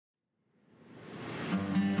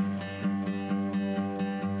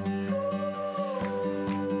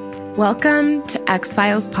Welcome to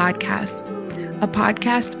X-Files Podcast, a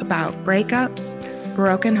podcast about breakups,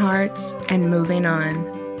 broken hearts, and moving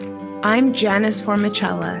on. I'm Janice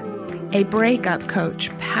Formicella, a breakup coach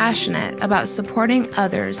passionate about supporting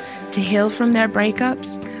others to heal from their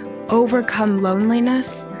breakups, overcome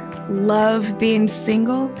loneliness, love being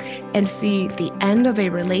single, and see the end of a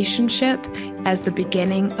relationship as the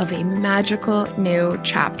beginning of a magical new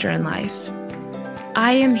chapter in life.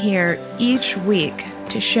 I am here each week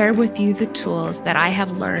to share with you the tools that I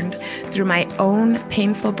have learned through my own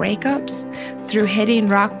painful breakups, through hitting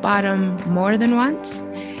rock bottom more than once,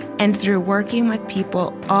 and through working with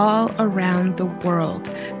people all around the world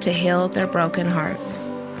to heal their broken hearts.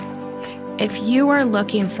 If you are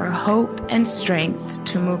looking for hope and strength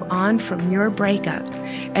to move on from your breakup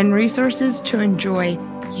and resources to enjoy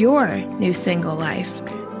your new single life,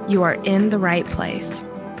 you are in the right place,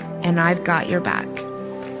 and I've got your back.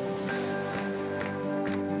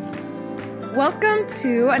 Welcome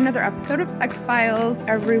to another episode of X-Files,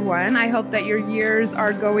 everyone. I hope that your years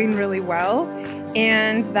are going really well,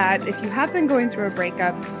 and that if you have been going through a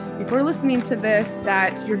breakup, before listening to this,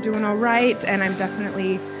 that you're doing all right, and I'm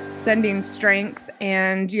definitely sending strength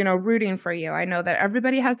and, rooting for you. I know that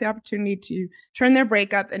everybody has the opportunity to turn their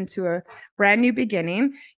breakup into a brand new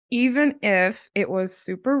beginning, even if it was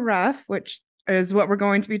super rough, which is what we're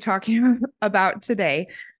going to be talking about today.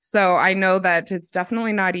 So I know that it's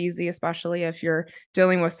definitely not easy, especially if you're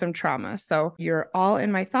dealing with some trauma. So you're all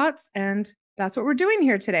in my thoughts, and that's what we're doing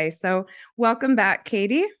here today. So welcome back,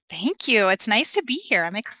 Katie. Thank you. It's nice to be here.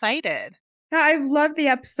 I'm excited. Yeah, I've loved the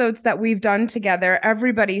episodes that we've done together.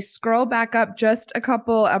 Everybody scroll back up just a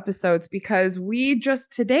couple episodes because we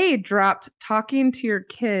just today dropped talking to your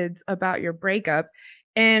kids about your breakup.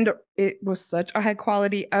 And it was such a high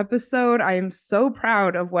quality episode. I am so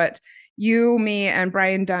proud of what you, me, and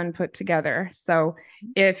Brian Dunn put together. So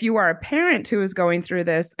if you are a parent who is going through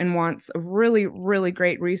this and wants a really, really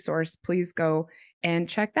great resource, please go and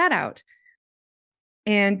check that out.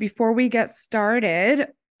 And before we get started,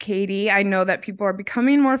 Katie, I know that people are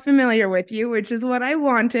becoming more familiar with you, which is what I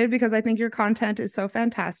wanted because I think your content is so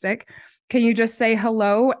fantastic. Can you just say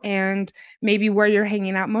hello and maybe where you're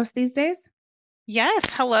hanging out most these days?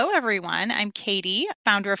 Yes. Hello, everyone. I'm Katie,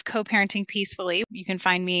 founder of Co-Parenting Peacefully. You can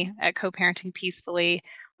find me at Co-Parenting Peacefully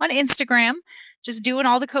on Instagram, just doing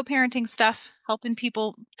all the co-parenting stuff, helping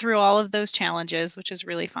people through all of those challenges, which is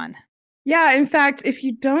really fun. Yeah, in fact, if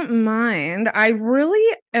you don't mind, I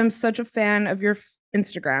really am such a fan of your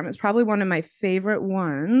Instagram. It's probably one of my favorite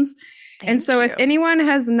ones. And so Thank if you. anyone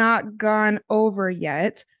has not gone over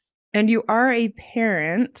yet and you are a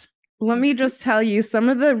parent, let me Mhm. just tell you some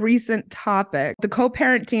of the recent topics: the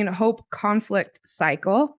co-parenting hope conflict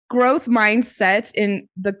cycle, growth mindset in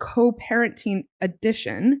the co-parenting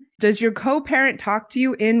edition. Does your co-parent talk to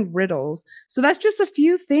you in riddles? So that's just a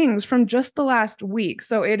few things from just the last week.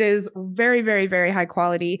 So it is very, very, very high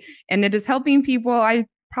quality, and it is helping people, I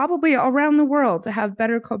probably around the world, to have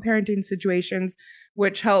better co-parenting situations,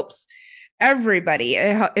 which helps everybody.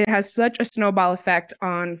 It has such a snowball effect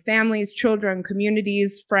on families, children,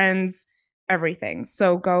 communities, friends, everything.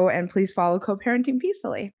 So go and please follow Co-Parenting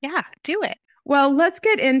Peacefully. Yeah, do it. Well, let's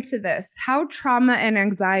get into this. How trauma and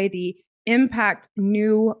anxiety impact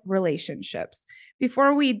new relationships.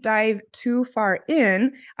 Before we dive too far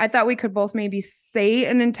in, I thought we could both maybe say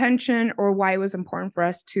an intention or why it was important for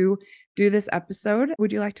us to do this episode.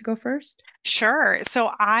 Would you like to go first? Sure.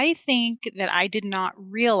 So I think that I did not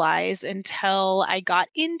realize until I got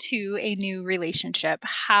into a new relationship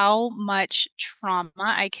how much trauma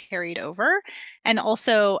I carried over and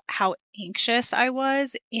also how anxious I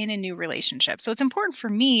was in a new relationship. So it's important for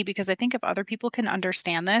me because I think if other people can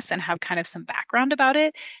understand this and have kind of some background about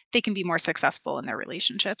it, they can be more successful in their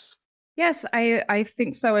relationships. Yes, I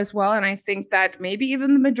think so as well. And I think that maybe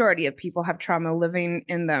even the majority of people have trauma living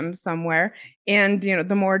in them somewhere. And,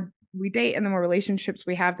 the more we date and the more relationships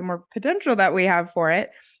we have, the more potential that we have for it.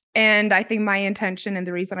 And I think my intention and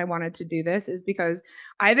the reason I wanted to do this is because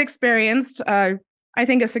I've experienced, I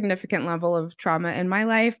think, a significant level of trauma in my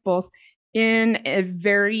life, both in a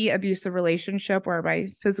very abusive relationship where my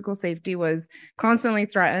physical safety was constantly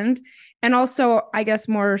threatened, and also, I guess,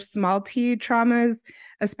 more small t traumas,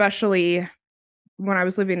 especially when I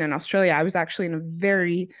was living in Australia. I was actually in a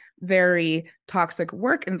very, very toxic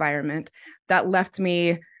work environment that left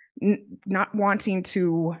me not wanting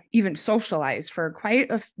to even socialize for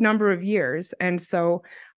quite a number of years. And so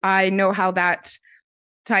I know how that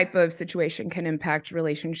type of situation can impact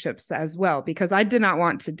relationships as well, because I did not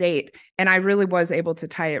want to date, and I really was able to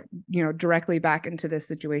tie it, directly back into this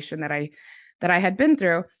situation that I had been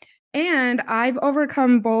through. And I've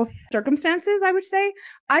overcome both circumstances, I would say.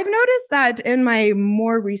 I've noticed that in my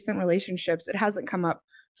more recent relationships, it hasn't come up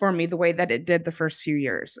for me the way that it did the first few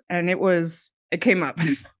years. And it came up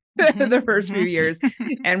the first few years.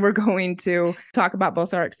 And we're going to talk about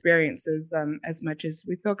both our experiences as much as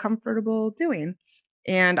we feel comfortable doing.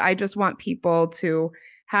 And I just want people to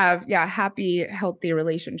have, happy, healthy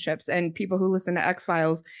relationships. And people who listen to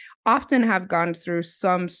X-Files often have gone through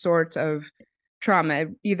some sort of trauma,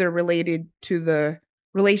 either related to the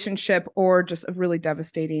relationship or just a really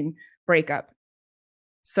devastating breakup.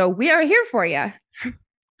 So we are here for you.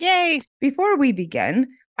 Yay! Before we begin,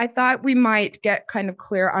 I thought we might get kind of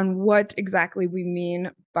clear on what exactly we mean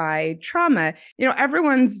by trauma.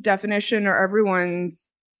 Everyone's definition or everyone's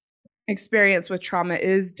experience with trauma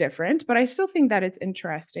is different, but I still think that it's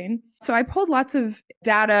interesting. So I pulled lots of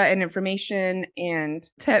data and information and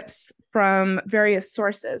tips from various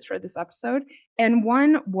sources for this episode. And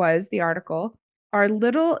one was the article, Are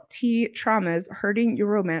Little T Traumas Hurting Your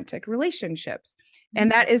Romantic Relationships?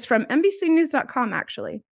 And that is from NBCnews.com,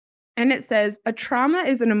 actually. And it says, a trauma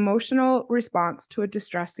is an emotional response to a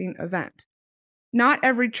distressing event. Not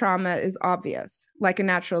every trauma is obvious, like a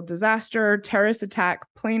natural disaster, terrorist attack,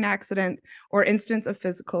 plane accident, or instance of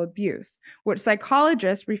physical abuse, which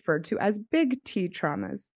psychologists refer to as big T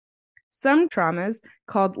traumas. Some traumas,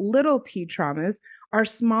 called little t traumas, are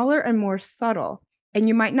smaller and more subtle, and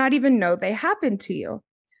you might not even know they happened to you.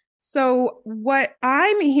 So what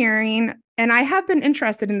I'm hearing, and I have been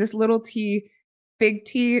interested in this little t, big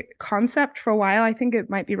T concept for a while. I think it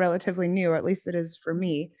might be relatively new, at least it is for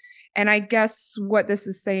me. And I guess what this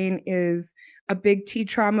is saying is a big T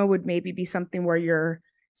trauma would maybe be something where your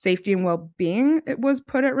safety and well-being was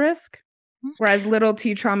put at risk, whereas little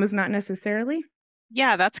T trauma is not necessarily.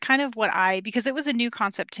 Yeah, that's kind of because it was a new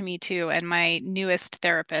concept to me too. And my newest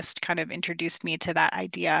therapist kind of introduced me to that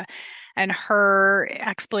idea. And her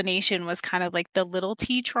explanation was kind of like the little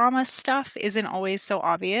T trauma stuff isn't always so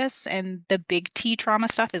obvious. And the big T trauma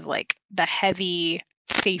stuff is like the heavy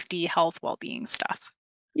safety, health, well-being stuff.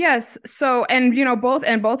 Yes. So, and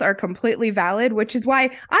both are completely valid, which is why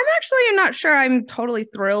I'm actually not sure I'm totally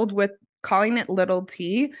thrilled with calling it little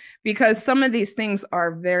t, because some of these things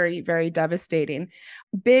are very, very devastating.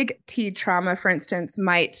 Big T trauma, for instance,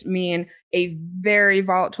 might mean a very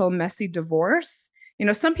volatile, messy divorce.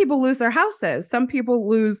 Some people lose their houses. Some people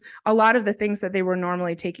lose a lot of the things that they were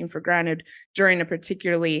normally taking for granted during a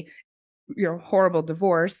particularly horrible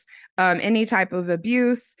divorce, any type of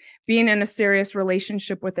abuse, being in a serious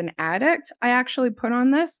relationship with an addict. I actually put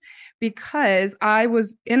on this because I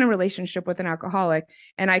was in a relationship with an alcoholic,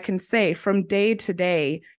 and I can say from day to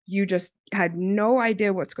day, you just had no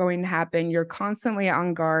idea what's going to happen. You're constantly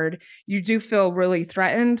on guard. You do feel really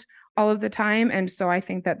threatened all of the time. And so I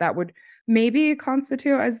think that would maybe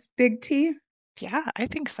constitute as big T. Yeah, I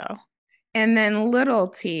think so. And then little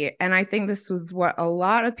t, and I think this was what a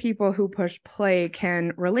lot of people who push play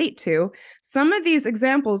can relate to. Some of these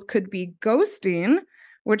examples could be ghosting,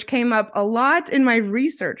 which came up a lot in my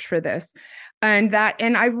research for this. And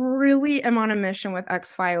I really am on a mission with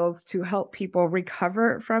X-Files to help people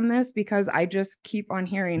recover from this, because I just keep on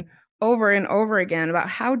hearing over and over again about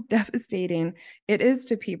how devastating it is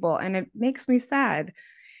to people, and it makes me sad.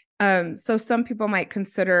 So some people might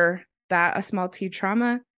consider that a small T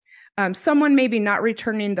trauma. Someone maybe not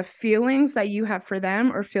returning the feelings that you have for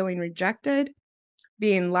them, or feeling rejected,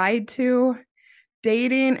 being lied to,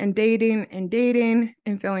 dating and dating and dating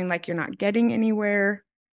and feeling like you're not getting anywhere,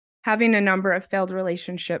 having a number of failed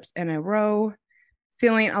relationships in a row,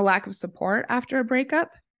 feeling a lack of support after a breakup,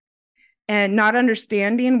 and not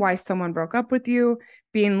understanding why someone broke up with you,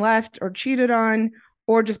 being left or cheated on,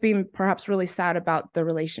 or just being perhaps really sad about the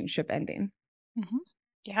relationship ending. Mm-hmm.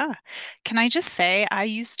 Yeah. Can I just say, I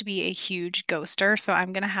used to be a huge ghoster, so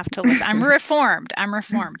I'm going to have to listen. I'm reformed,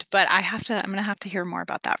 but I'm going to have to hear more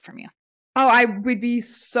about that from you. Oh, I would be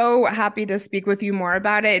so happy to speak with you more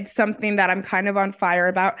about it. It's something that I'm kind of on fire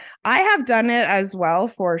about. I have done it as well,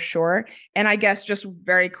 for sure. And I guess just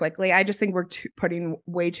very quickly, I just think we're putting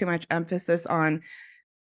way too much emphasis on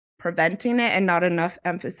preventing it and not enough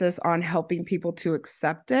emphasis on helping people to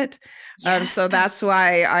accept it. Yes. So that's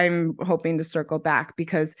why I'm hoping to circle back,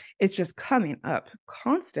 because it's just coming up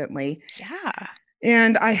constantly. Yeah.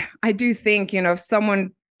 And I do think,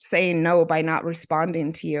 someone saying no by not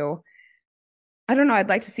responding to you, I don't know, I'd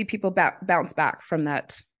like to see people bounce back from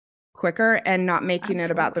that quicker, and not making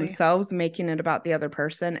it about themselves, making it about the other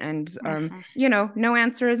person. And, no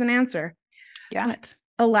answer is an answer. Yeah. But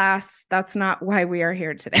alas, that's not why we are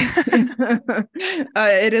here today.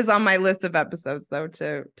 It is on my list of episodes, though,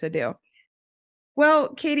 to do.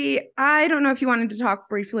 Well, Katie, I don't know if you wanted to talk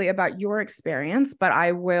briefly about your experience, but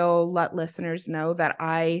I will let listeners know that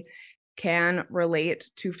I can relate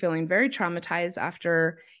to feeling very traumatized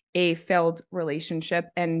after a failed relationship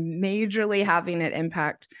and majorly having it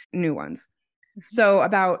impact new ones. Mhm. So,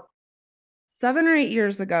 about 7 or 8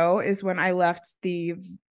 years ago is when I left the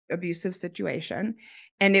abusive situation.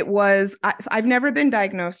 And I've never been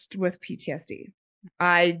diagnosed with PTSD.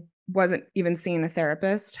 I wasn't even seeing a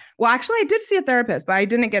therapist. Well, actually, I did see a therapist, but I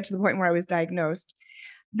didn't get to the point where I was diagnosed.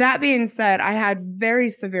 That being said, I had very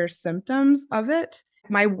severe symptoms of it.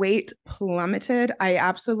 My weight plummeted. I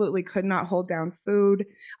absolutely could not hold down food.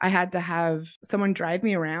 I had to have someone drive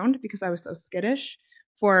me around because I was so skittish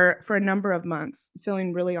for a number of months,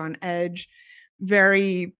 feeling really on edge,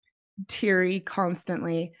 very teary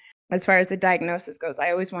constantly. As far as the diagnosis goes,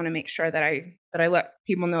 I always want to make sure that I let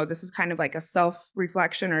people know this is kind of like a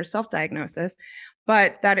self-reflection or self-diagnosis.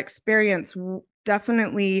 But that experience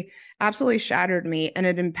definitely absolutely shattered me, and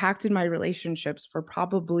it impacted my relationships for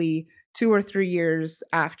probably 2 or 3 years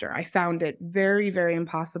after. I found it very, very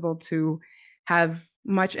impossible to have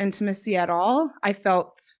much intimacy at all. I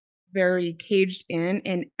felt very caged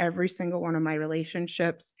in every single one of my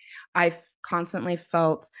relationships. I constantly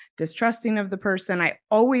felt distrusting of the person. I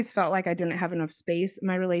always felt like I didn't have enough space in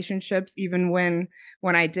my relationships. Even when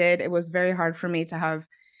I did, it was very hard for me to have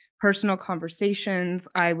personal conversations.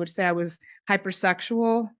 I would say I was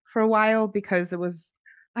hypersexual for a while because it was,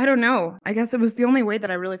 I don't know, I guess it was the only way that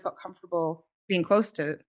I really felt comfortable being close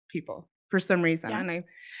to people for some reason. Yeah. And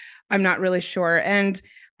I'm not really sure. And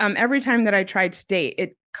every time that I tried to date,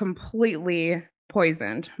 it completely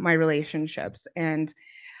poisoned my relationships. And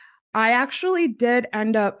I actually did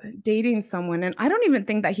end up dating someone, and I don't even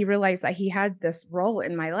think that he realized that he had this role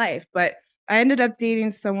in my life, but I ended up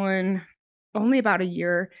dating someone only about a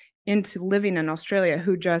year into living in Australia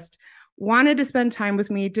who just wanted to spend time with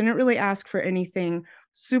me, didn't really ask for anything,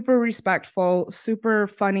 super respectful, super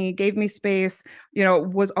funny, gave me space,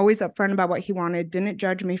 was always upfront about what he wanted, didn't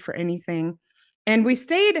judge me for anything. And we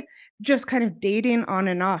stayed just kind of dating on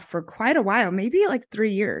and off for quite a while, maybe like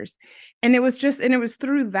 3 years. And it was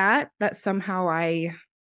through that somehow I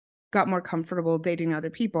got more comfortable dating other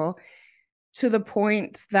people to the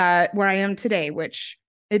point that where I am today, which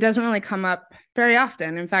it doesn't really come up very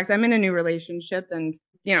often. In fact, I'm in a new relationship and,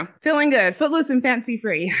 feeling good, footloose and fancy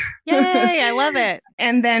free. Yay, I love it.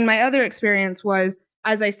 And then my other experience was,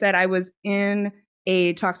 as I said, I was in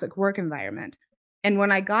a toxic work environment. And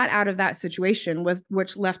when I got out of that situation,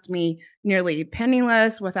 which left me nearly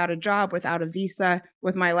penniless, without a job, without a visa,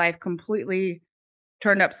 with my life completely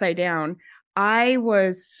turned upside down, I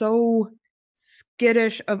was so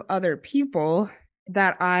skittish of other people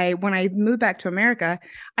that when I moved back to America,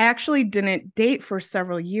 I actually didn't date for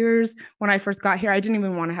several years. When I first got here, I didn't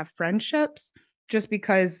even want to have friendships just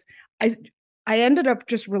because I I ended up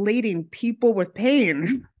just relating people with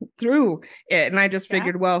pain through it. And I just Yeah.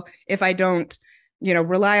 figured, well, if I don't,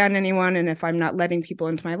 rely on anyone and if I'm not letting people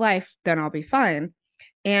into my life, then I'll be fine.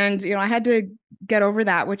 And, I had to get over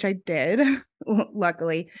that, which I did,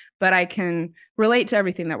 luckily, but I can relate to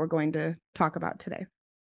everything that we're going to talk about today.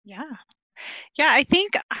 Yeah. Yeah, I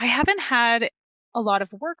think I haven't had a lot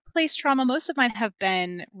of workplace trauma. Most of mine have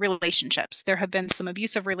been relationships. There have been some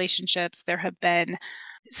abusive relationships. There have been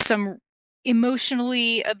some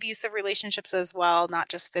emotionally abusive relationships as well, not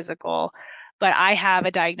just physical. But I have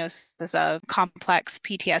a diagnosis of complex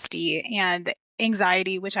PTSD and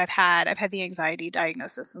anxiety, which I've had. I've had the anxiety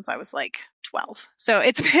diagnosis since I was like 12. So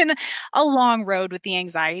it's been a long road with the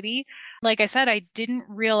anxiety. Like I said, I didn't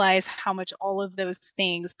realize how much all of those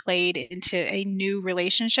things played into a new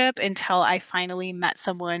relationship until I finally met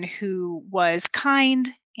someone who was kind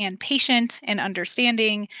and patient and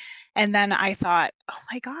understanding. And then I thought, oh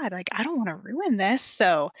my God, like I don't want to ruin this.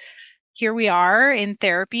 So here we are in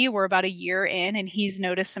therapy. We're about a year in, and he's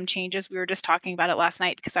noticed some changes. We were just talking about it last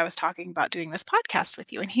night because I was talking about doing this podcast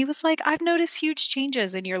with you. And he was like, I've noticed huge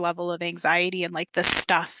changes in your level of anxiety and like the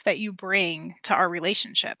stuff that you bring to our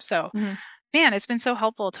relationship. So, Mhm. man, it's been so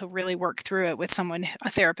helpful to really work through it with someone, a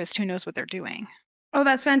therapist who knows what they're doing. Oh,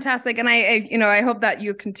 that's fantastic. And I hope that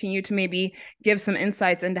you continue to maybe give some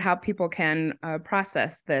insights into how people can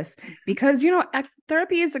process this because,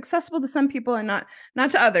 therapy is accessible to some people and not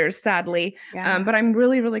to others, sadly. Yeah. But I'm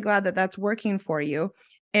really, really glad that that's working for you.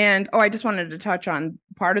 And, I just wanted to touch on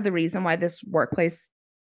part of the reason why this workplace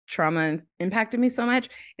trauma impacted me so much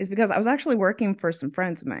is because I was actually working for some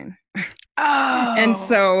friends of mine. And Oh,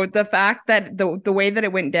 so the fact that the way that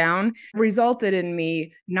it went down resulted in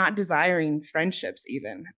me not desiring friendships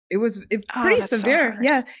even. It's pretty that's so severe. hard.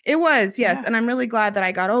 Yeah, it was. Yes. Yeah. And I'm really glad that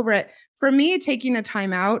I got over it. For me, taking a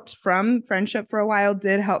time out from friendship for a while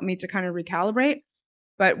did help me to kind of recalibrate,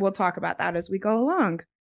 but we'll talk about that as we go along.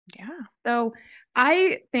 Yeah. So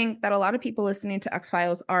I think that a lot of people listening to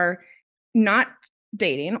X-Files are not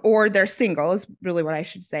dating, or they're single is really what I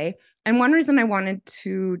should say. And one reason I wanted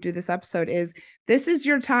to do this episode is this is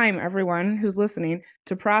your time, everyone who's listening,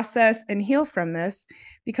 to process and heal from this,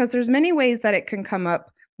 because there's many ways that it can come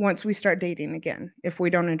up once we start dating again if we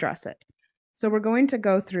don't address it. So we're going to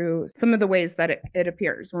go through some of the ways that it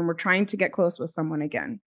appears when we're trying to get close with someone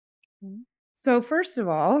again. Mm-hmm. So first of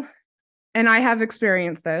all, and I have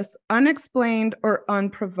experienced this, unexplained or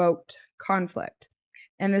unprovoked conflict.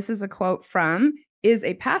 And this is a quote from Is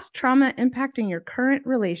a Past Trauma Impacting Your Current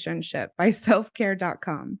Relationship by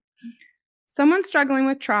selfcare.com. Someone struggling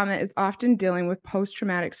with trauma is often dealing with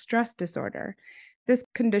post-traumatic stress disorder. This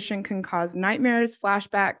condition can cause nightmares,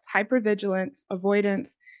 flashbacks, hypervigilance,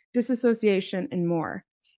 avoidance, disassociation, and more.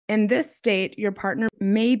 In this state, your partner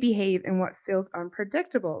may behave in what feels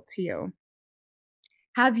unpredictable to you.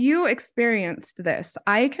 Have you experienced this?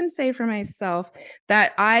 I can say for myself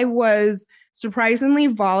that I was surprisingly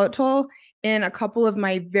volatile in a couple of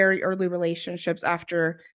my very early relationships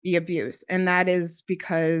after the abuse. And that is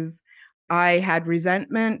because I had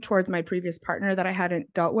resentment towards my previous partner that I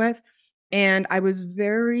hadn't dealt with. And I was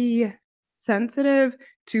very sensitive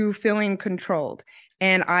to feeling controlled.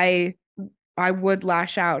 And I would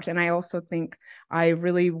lash out. And I also think I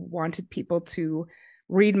really wanted people to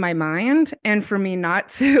read my mind and for me not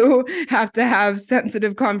to have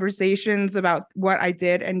sensitive conversations about what I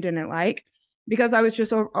did and didn't like, because I was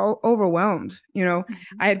just overwhelmed. You know,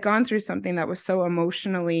 I had gone through something that was so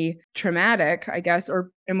emotionally traumatic, I guess,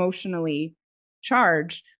 or emotionally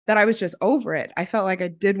charged, that I was just over it. I felt like I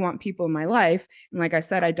did want people in my life. And like I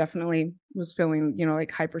said, I definitely was feeling, you know,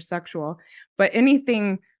 like hypersexual, but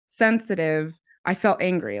anything sensitive, I felt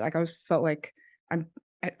angry. Like I felt like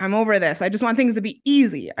I'm over this. I just want things to be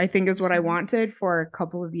easy, I think is what I wanted for a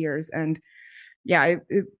couple of years. And yeah,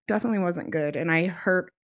 it definitely wasn't good. And I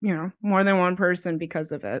hurt, you know, more than one person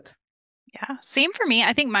because of it. Yeah, same for me.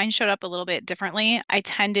 I think mine showed up a little bit differently. I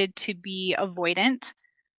tended to be avoidant.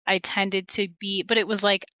 But it was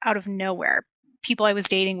like out of nowhere. People I was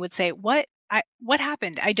dating would say, what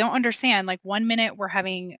happened? I don't understand. Like 1 minute we're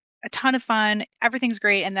having a ton of fun, everything's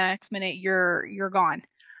great, and the next minute you're gone.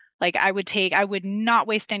 Like I would not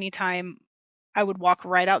waste any time. I would walk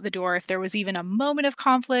right out the door if there was even a moment of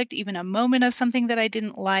conflict, even a moment of something that I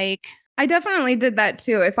didn't like. I definitely did that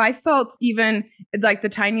too. If I felt even like the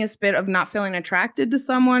tiniest bit of not feeling attracted to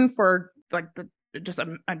someone for like just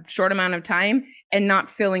a short amount of time and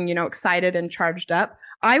not feeling, you know, excited and charged up,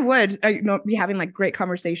 I would be having like great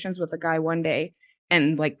conversations with a guy one day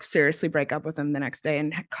and like seriously break up with him the next day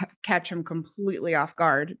and catch him completely off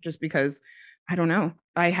guard just because, I don't know,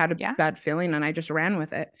 I had a bad feeling and I just ran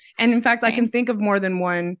with it. And in fact, I can think of more than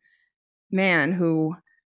one man who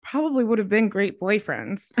probably would have been great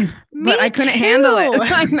boyfriends, but I couldn't handle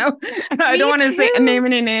it. I know. I don't want to name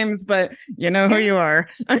any names, but you know who you are.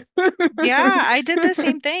 Yeah, I did the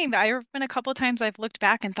same thing. There have been a couple of times I've looked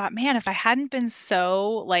back and thought, man, if I hadn't been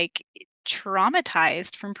so like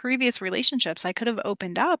traumatized from previous relationships, I could have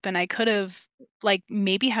opened up and I could have like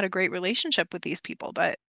maybe had a great relationship with these people,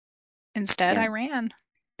 but instead I ran.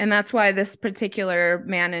 And that's why this particular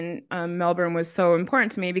man in Melbourne was so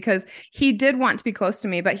important to me, because he did want to be close to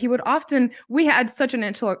me, but we had such an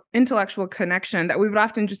intellectual connection that we would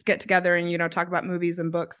often just get together and, you know, talk about movies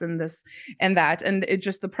and books and this and that. And it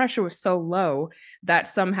just, the pressure was so low that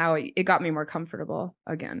somehow it got me more comfortable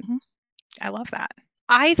again. I love that.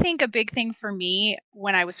 I think a big thing for me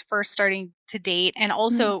when I was first starting to date, and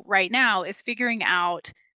also right now, is figuring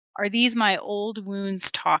out, are these my old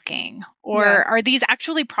wounds talking? Or are these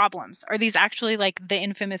actually problems? Are these actually like the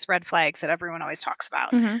infamous red flags that everyone always talks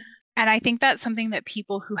about? And I think that's something that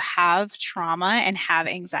people who have trauma and have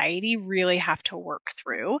anxiety really have to work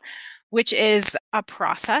through, which is a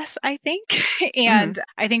process, I think. And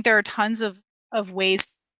I think there are tons of ways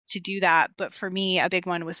to do that. But for me, a big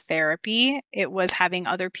one was therapy. It was having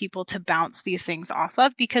other people to bounce these things off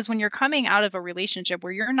of, because when you're coming out of a relationship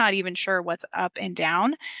where you're not even sure what's up and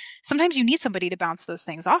down, sometimes you need somebody to bounce those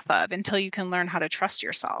things off of until you can learn how to trust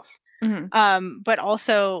yourself. But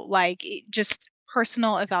also like just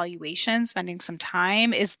personal evaluation, spending some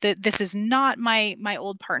time, is that this is not my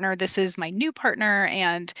old partner. This is my new partner.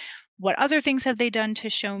 And what other things have they done to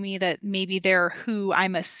show me that maybe they're who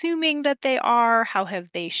I'm assuming that they are? How have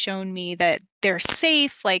they shown me that they're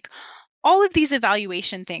safe? Like all of these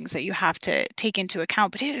evaluation things that you have to take into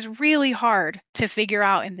account, but it is really hard to figure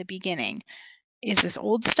out in the beginning. Is this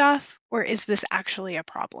old stuff or is this actually a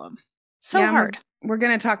problem? So Yeah, hard. we're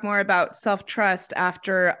going to talk more about self-trust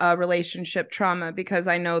after a relationship trauma, because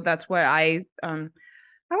I know that's what I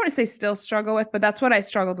want to say still struggle with, but that's what I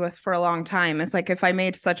struggled with for a long time. It's like if I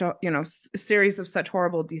made such a, series of such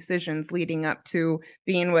horrible decisions leading up to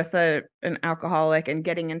being with an alcoholic and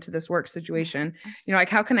getting into this work situation, like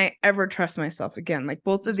how can I ever trust myself again? Like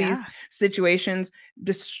both of these situations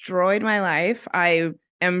destroyed my life. I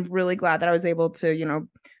am really glad that I was able to,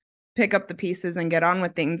 pick up the pieces and get on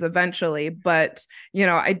with things eventually. But,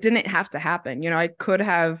 I didn't have to happen. I could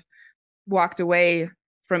have walked away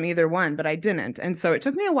from either one, but I didn't. And so it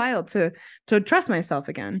took me a while to trust myself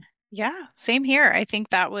again. Yeah, same here. I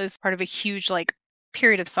think that was part of a huge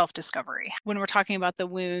period of self-discovery. When we're talking about the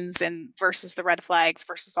wounds and versus the red flags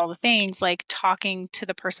versus all the things, like talking to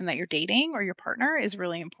the person that you're dating or your partner is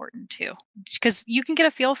really important too. Because you can get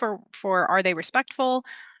a feel for are they respectful?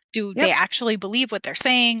 Do they actually believe what they're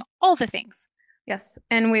saying? All the things. Yes.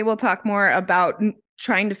 And we will talk more about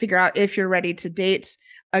trying to figure out if you're ready to date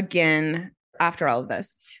again after all of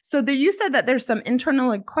this. So you said that there's some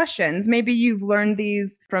internal questions. Maybe you've learned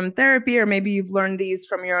these from therapy, or maybe you've learned these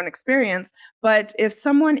from your own experience. But if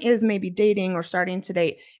someone is maybe dating or starting to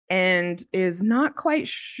date and is not quite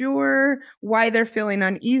sure why they're feeling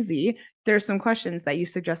uneasy, there's some questions that you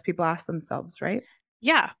suggest people ask themselves, right?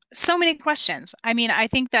 Yeah, so many questions. I mean, I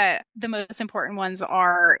think that the most important ones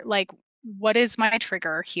are like, what is my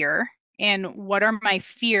trigger here? And what are my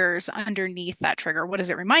fears underneath that trigger? What does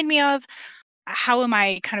it remind me of? How am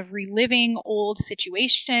I kind of reliving old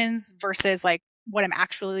situations versus like what I'm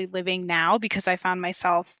actually living now? Because I found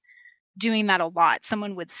myself doing that a lot.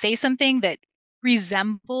 Someone would say something that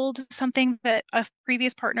resembled something that a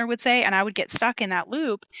previous partner would say, and I would get stuck in that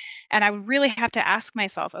loop. And I would really have to ask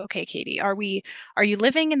myself, okay, Katie, are you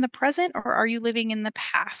living in the present or are you living in the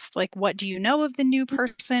past? Like, what do you know of the new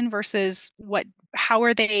person versus how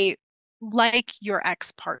are they like your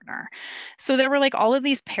ex-partner? So there were like all of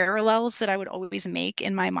these parallels that I would always make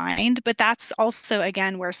in my mind, but that's also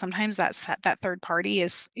again where sometimes that third party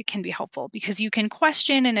it can be helpful because you can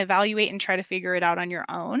question and evaluate and try to figure it out on your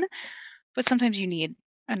own, but sometimes you need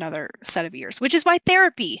another set of ears, which is why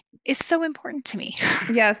therapy is so important to me.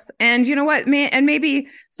 Yes. And you know what? Maybe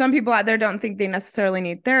some people out there don't think they necessarily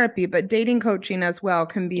need therapy, but dating coaching as well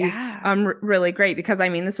can be really great, because I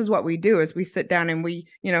mean, this is what we do is we sit down and we,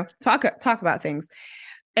 talk about things.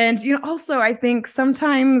 And, also, I think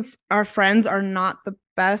sometimes our friends are not the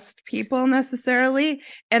best people necessarily.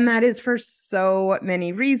 And that is for so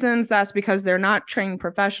many reasons. That's because they're not trained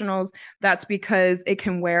professionals. That's because it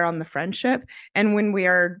can wear on the friendship. And when we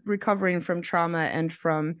are recovering from trauma and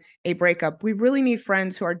from a breakup, we really need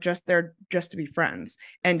friends who are just there just to be friends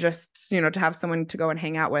and just, to have someone to go and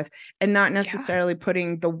hang out with, and not necessarily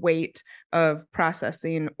putting the weight of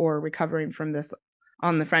processing or recovering from this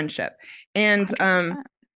on the friendship. And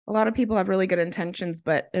a lot of people have really good intentions,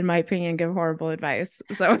 but in my opinion, give horrible advice.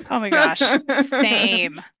 So, oh my gosh,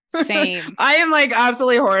 same. I am like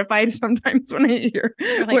absolutely horrified sometimes when I hear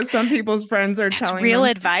what some people's friends are telling real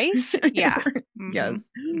them. Advice. Yeah. Mm-hmm. Yes.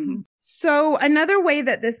 Mm-hmm. So another way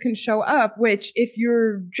that this can show up, which if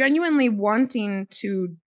you're genuinely wanting to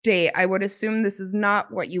date, I would assume this is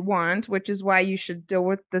not what you want, which is why you should deal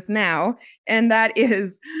with this now. And that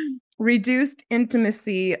is reduced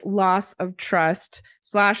intimacy, loss of trust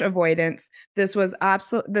 / avoidance. This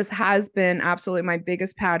has been absolutely my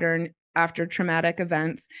biggest pattern after traumatic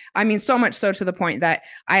events. I mean, so much so to the point that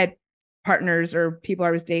I had partners or people I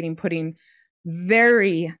was dating putting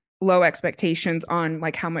very low expectations on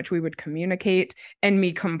like how much we would communicate, and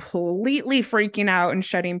me completely freaking out and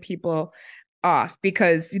shutting people off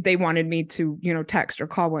because they wanted me to, text or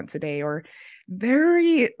call once a day, or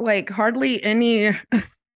very like hardly any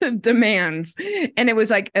demands. And it was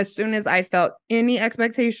like, as soon as I felt any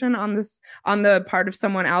expectation on the part of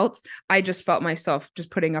someone else, I just felt myself just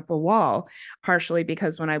putting up a wall, partially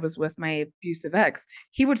because when I was with my abusive ex,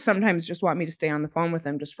 he would sometimes just want me to stay on the phone with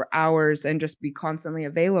him just for hours and just be constantly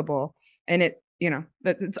available. And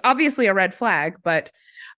it's obviously a red flag, but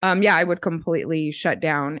I would completely shut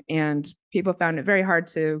down, and people found it very hard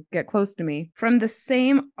to get close to me. From the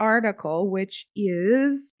same article, which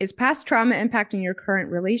is past trauma impacting your current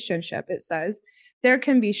relationship? It says, there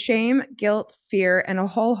can be shame, guilt, fear, and a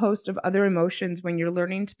whole host of other emotions when you're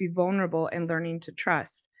learning to be vulnerable and learning to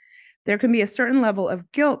trust. There can be a certain level of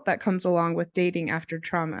guilt that comes along with dating after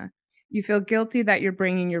trauma. You feel guilty that you're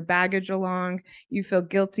bringing your baggage along. You feel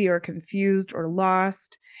guilty or confused or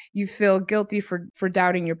lost. You feel guilty for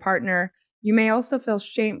doubting your partner. You may also feel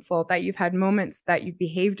shameful that you've had moments that you've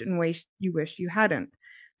behaved in ways you wish you hadn't.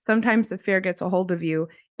 Sometimes the fear gets a hold of you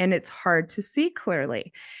and it's hard to see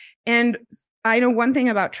clearly. And I know one thing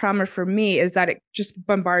about trauma for me is that it just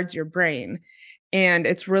bombards your brain and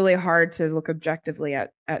it's really hard to look objectively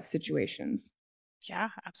at situations. Yeah,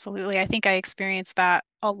 absolutely. I think I experienced that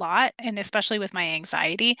a lot, and especially with my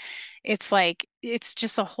anxiety, it's like it's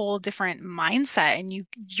just a whole different mindset, and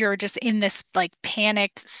you're just in this like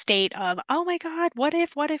panicked state of, oh my God, what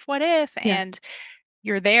if, what if, what if? Yeah. And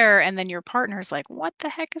you're there, and then your partner's like, what the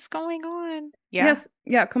heck is going on? Yeah. Yes,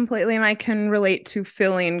 yeah, completely. And I can relate to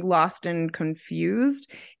feeling lost and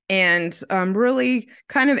confused and really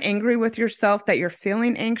kind of angry with yourself that you're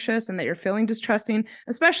feeling anxious and that you're feeling distrusting,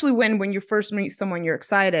 especially when you first meet someone, you're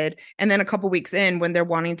excited. And then a couple weeks in, when they're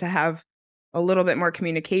wanting to have a little bit more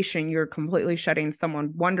communication, you're completely shutting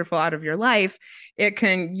someone wonderful out of your life. It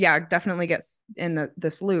can, yeah, definitely get in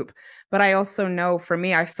this loop. But I also know for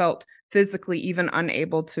me, I felt physically even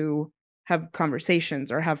unable to have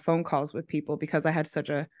conversations or have phone calls with people because I had such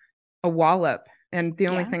a wallop. And the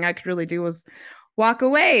only thing I could really do was walk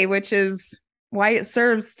away, which is why it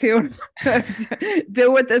serves to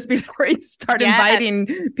deal with this before you start inviting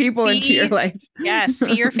people into your life. Yes,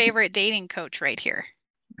 see your favorite dating coach right here.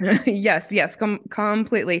 Yes,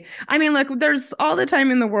 completely. I mean, look, there's all the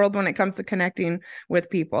time in the world when it comes to connecting with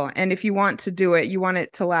people. And if you want to do it, you want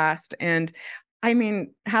it to last. And I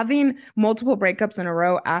mean, having multiple breakups in a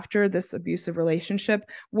row after this abusive relationship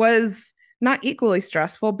was not equally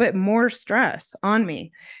stressful, but more stress on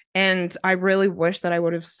me. And I really wish that I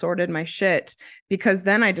would have sorted my shit, because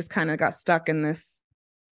then I just kind of got stuck in this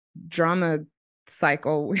drama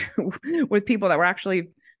cycle with people that were actually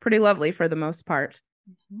pretty lovely for the most part.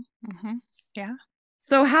 Mm-hmm. Mm-hmm. Yeah.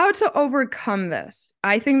 So how to overcome this?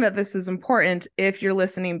 I think that this is important if you're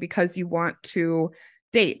listening because you want to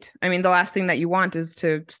date. I mean, the last thing that you want is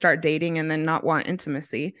to start dating and then not want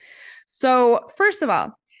intimacy. So first of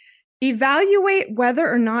all, evaluate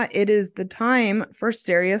whether or not it is the time for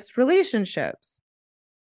serious relationships.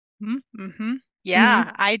 Mm-hmm.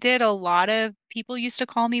 Yeah, I did a lot of people used to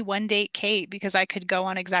call me one date Kate because I could go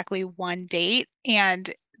on exactly one date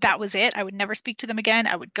and that was it. I would never speak to them again.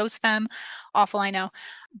 I would ghost them. Awful, I know.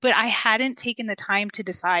 But I hadn't taken the time to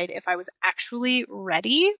decide if I was actually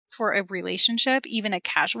ready for a relationship, even a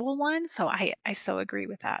casual one. So I so agree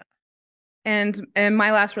with that. And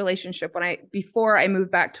my last relationship before I moved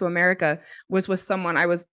back to America was with someone I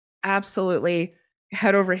was absolutely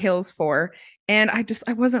head over heels for. And I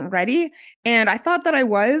wasn't ready. And I thought that I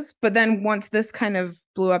was, but then once this kind of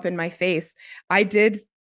blew up in my face, I did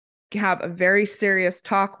have a very serious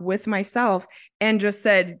talk with myself and just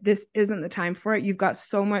said, this isn't the time for it. You've got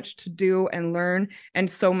so much to do and learn and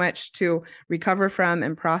so much to recover from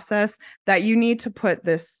and process that you need to put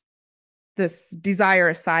this desire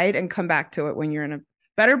aside and come back to it when you're in a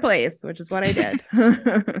better place, which is what I did.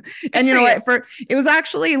 And you know what? It was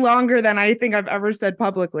actually longer than I think I've ever said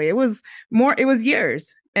publicly. It was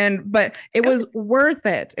years. But it was worth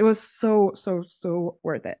it. It was so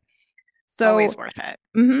worth it. So always worth it.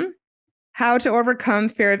 Mm-hmm. How to overcome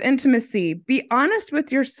fear of intimacy. Be honest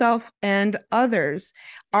with yourself and others.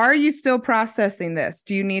 Are you still processing this?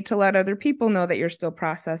 Do you need to let other people know that you're still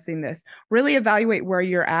processing this? Really evaluate where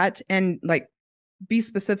you're at and be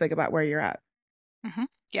specific about where you're at. Mm-hmm.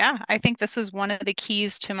 Yeah, I think this is one of the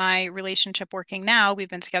keys to my relationship working now. We've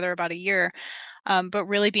been together about a year, but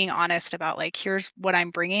really being honest about here's what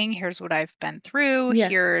I'm bringing, here's what I've been through,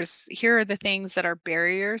 yes. Here are the things that are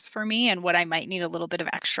barriers for me and what I might need a little bit of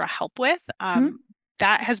extra help with.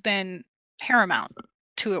 That has been paramount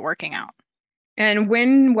to it working out. And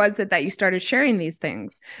when was it that you started sharing these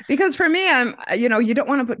things? Because for me, you don't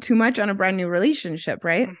want to put too much on a brand new relationship,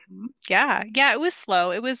 right? Mm-hmm. Yeah. It was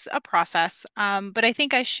slow. It was a process. But I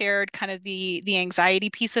think I shared kind of the anxiety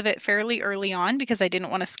piece of it fairly early on because I didn't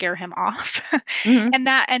want to scare him off. And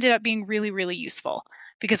that ended up being really, really useful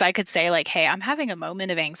because I could say hey, I'm having a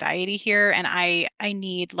moment of anxiety here and I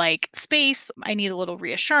need space. I need a little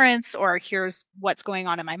reassurance, or here's what's going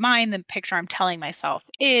on in my mind. The picture I'm telling myself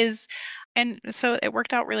is. And so it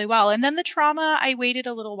worked out really well. And then the trauma, I waited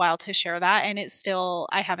a little while to share that. And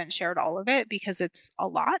I haven't shared all of it because it's a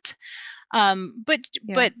lot.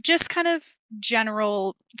 But just kind of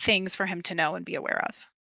general things for him to know and be aware of.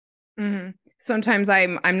 Mm-hmm. Sometimes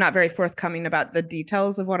I'm not very forthcoming about the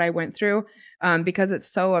details of what I went through because it's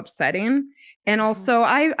so upsetting. And also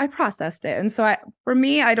I processed it. And so for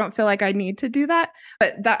me, I don't feel like I need to do that,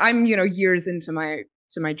 but that I'm, years into my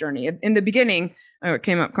to my journey. In the beginning, it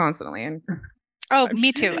came up constantly, and oh,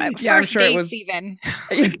 me too. Yeah, I'm First sure it dates was even.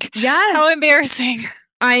 yeah. How embarrassing.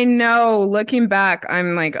 I know. Looking back,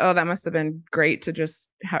 I'm like, oh, that must have been great to just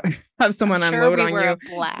have someone unload on you. A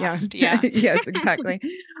blast. Yeah. Yeah. Yes, exactly.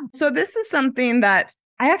 So this is something that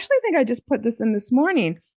I actually think I just put this in this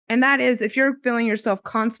morning. And that is, if you're feeling yourself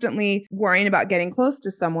constantly worrying about getting close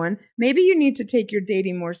to someone, maybe you need to take your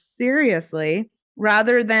dating more seriously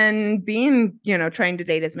rather than being, trying to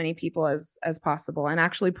date as many people as possible and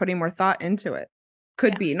actually putting more thought into it.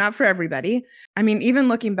 Could be, not for everybody. I mean, even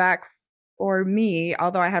looking back for me,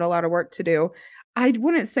 although I had a lot of work to do, I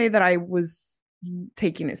wouldn't say that I was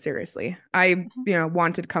taking it seriously. I,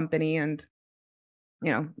 wanted company and,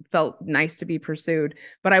 felt nice to be pursued,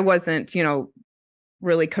 but I wasn't,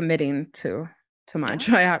 really committing to much.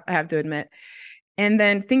 Yeah. I have to admit. And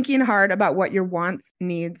then thinking hard about what your wants,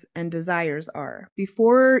 needs, and desires are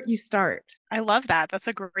before you start. I love that. That's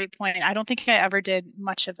a great point. I don't think I ever did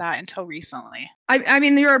much of that until recently. I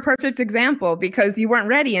mean, you're a perfect example because you weren't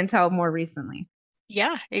ready until more recently.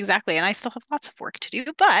 Yeah, exactly. And I still have lots of work to do,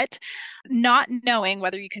 but not knowing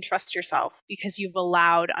whether you can trust yourself because you've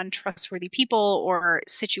allowed untrustworthy people or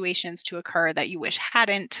situations to occur that you wish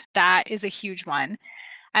hadn't, that is a huge one.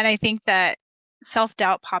 And I think that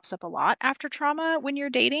self-doubt pops up a lot after trauma when you're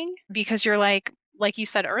dating because you're like you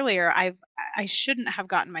said earlier, I shouldn't have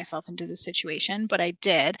gotten myself into this situation, but I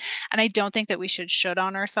did. And I don't think that we should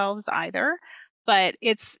on ourselves either. But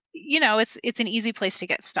it's, it's an easy place to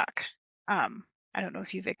get stuck. I don't know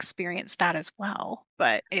if you've experienced that as well,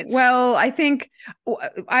 but it's. Well, I think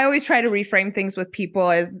I always try to reframe things with people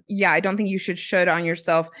as, I don't think you should on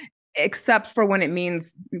yourself, except for when it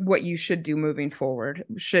means what you should do moving forward.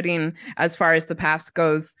 Shoulding as far as the past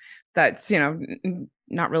goes, that's,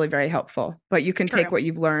 not really very helpful, but you can take what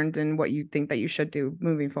you've learned and what you think that you should do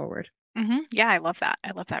moving forward. Mm-hmm. Yeah, I love that.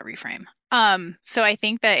 I love that reframe. So I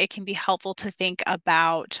think that it can be helpful to think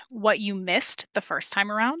about what you missed the first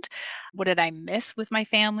time around. What did I miss with my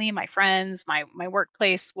family, my friends, my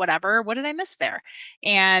workplace, whatever? What did I miss there?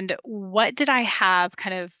 And what did I have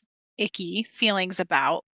kind of icky feelings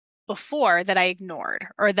about before that I ignored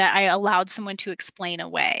or that I allowed someone to explain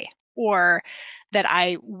away or that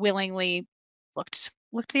I willingly looked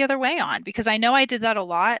the other way on? Because I know I did that a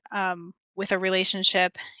lot. With a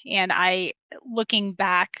relationship. And I, looking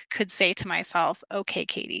back, could say to myself, okay,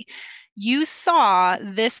 Katie, you saw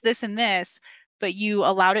this, this, and this, but you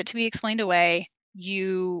allowed it to be explained away.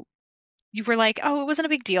 You were like, oh, it wasn't a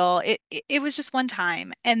big deal. It was just one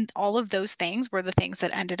time. And all of those things were the things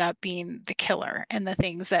that ended up being the killer and the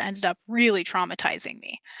things that ended up really traumatizing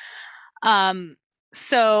me.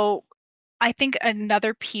 So I think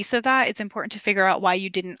another piece of that, it's important to figure out why you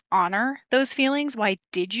didn't honor those feelings. Why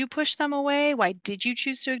did you push them away? Why did you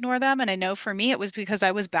choose to ignore them? And I know for me, it was because I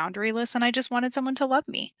was boundaryless and I just wanted someone to love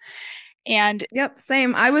me. And yep,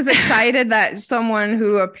 same. I was excited that someone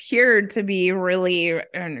who appeared to be really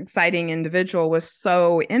an exciting individual was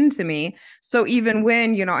so into me. So even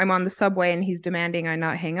when, I'm on the subway and he's demanding I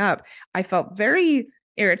not hang up, I felt very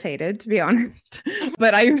irritated, to be honest.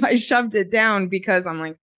 But I shoved it down because I'm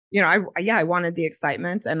like, I wanted the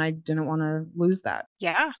excitement and I didn't want to lose that.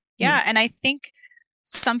 Yeah. Yeah. And I think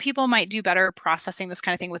some people might do better processing this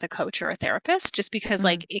kind of thing with a coach or a therapist, just because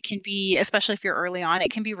like it can be, especially if you're early on,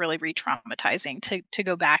 it can be really re-traumatizing to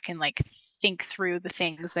go back and like think through the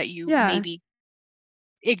things that you maybe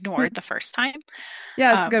ignored the first time.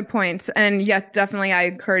 Yeah, that's a good point. And yeah, definitely I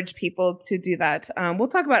encourage people to do that. We'll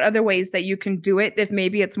talk about other ways that you can do it if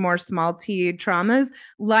maybe it's more small T traumas,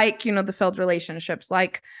 like, the failed relationships,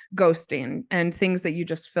 like ghosting and things that you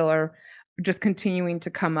just feel are just continuing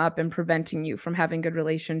to come up and preventing you from having good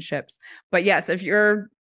relationships. But yes, if you're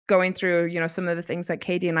going through, some of the things that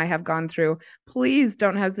Katie and I have gone through, please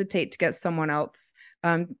don't hesitate to get someone else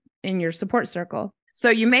in your support circle. So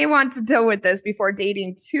you may want to deal with this before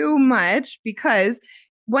dating too much, because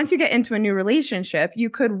once you get into a new relationship, you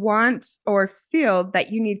could want or feel that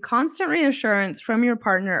you need constant reassurance from your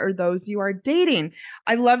partner or those you are dating.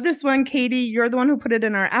 I love this one, Katie. You're the one who put it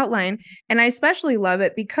in our outline. And I especially love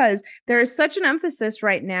it because there is such an emphasis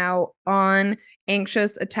right now on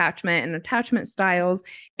anxious attachment and attachment styles.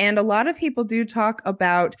 And a lot of people do talk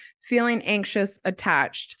about feeling anxious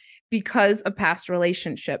attached because of past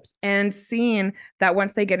relationships and seeing that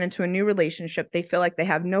once they get into a new relationship, they feel like they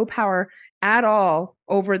have no power at all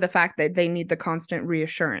over the fact that they need the constant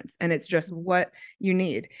reassurance. And it's just what you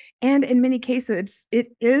need. And in many cases,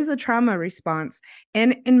 it is a trauma response.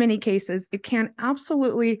 And in many cases, it can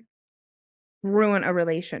absolutely ruin a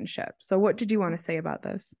relationship. So what did you want to say about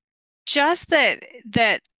this? Just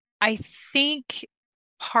that I think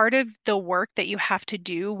part of the work that you have to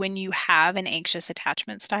do when you have an anxious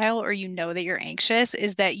attachment style, or you know that you're anxious,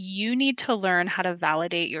 is that you need to learn how to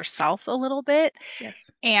validate yourself a little bit. Yes.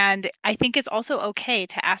 And I think it's also okay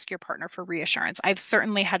to ask your partner for reassurance. I've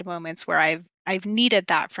certainly had moments where I've needed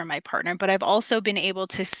that from my partner, but I've also been able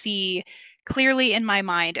to see clearly in my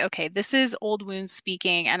mind, okay, this is old wounds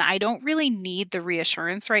speaking, and I don't really need the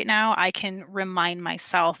reassurance right now. I can remind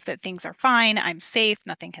myself that things are fine, I'm safe,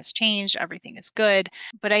 nothing has changed, everything is good.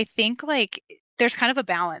 But I think like there's kind of a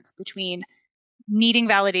balance between needing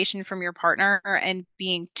validation from your partner and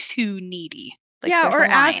being too needy. Like yeah, there's or a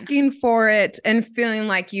line. asking for it and feeling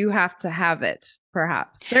like you have to have it,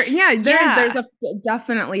 perhaps. There's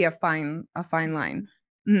definitely a fine line.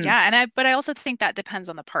 Mm. Yeah, but I also think that depends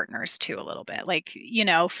on the partners too a little bit. Like,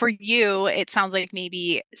 for you, it sounds like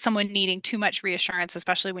maybe someone needing too much reassurance,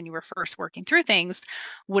 especially when you were first working through things,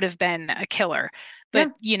 would have been a killer.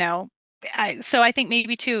 But, so I think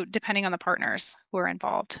maybe too, depending on the partners who are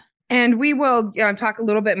involved. And we will talk a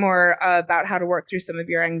little bit more about how to work through some of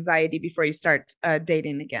your anxiety before you start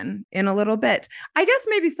dating again in a little bit. I guess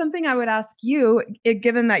maybe something I would ask you,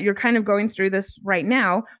 given that you're kind of going through this right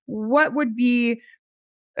now, what would be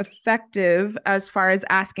effective as far as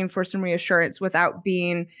asking for some reassurance without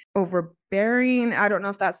being overbearing? I don't know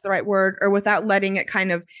if that's the right word, or without letting it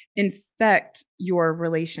kind of infect your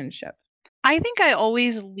relationship. I think I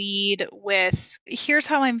always lead with, here's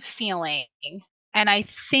how I'm feeling. And I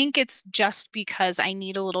think it's just because I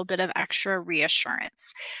need a little bit of extra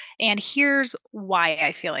reassurance. And here's why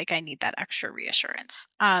I feel like I need that extra reassurance.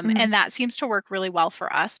 And that seems to work really well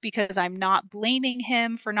for us because I'm not blaming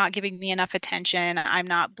him for not giving me enough attention. I'm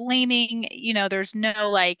not blaming, there's no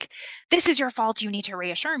like, this is your fault, you need to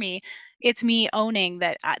reassure me. It's me owning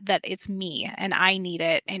that it's me and I need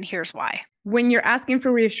it. And here's why. When you're asking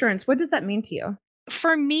for reassurance, what does that mean to you?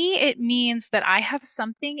 For me, it means that I have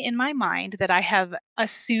something in my mind that I have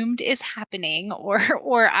assumed is happening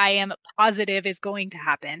or I am positive is going to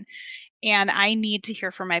happen. And I need to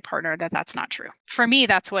hear from my partner that that's not true. For me,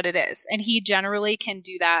 that's what it is. And he generally can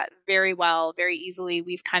do that very well, very easily.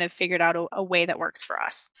 We've kind of figured out a way that works for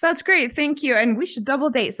us. That's great. Thank you. And we should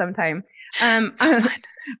double date sometime. I'm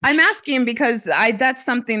asking because that's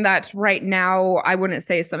something that right now I wouldn't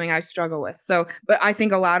say is something I struggle with. So, but I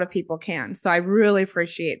think a lot of people can. So I really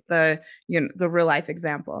appreciate the real life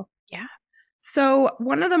example. Yeah. So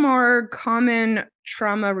one of the more common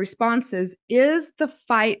trauma responses is the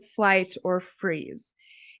fight, flight, or freeze.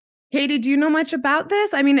 Katie, do you know much about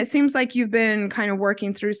this? I mean, it seems like you've been kind of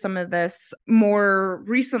working through some of this more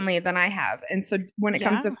recently than I have. And so when it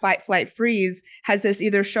comes to fight, flight, freeze, has this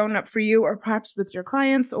either shown up for you or perhaps with your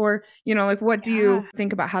clients? Or, what do you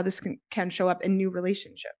think about how this can show up in new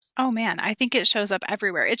relationships? Oh, man, I think it shows up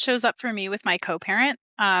everywhere. It shows up for me with my co-parent.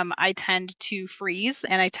 I tend to freeze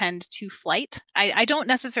and I tend to flight. I don't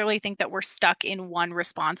necessarily think that we're stuck in one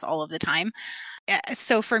response all of the time.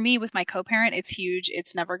 So for me, with my co-parent, it's huge.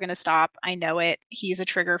 It's never going to stop. I know it. He's a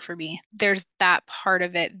trigger for me. There's that part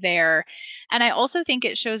of it there. And I also think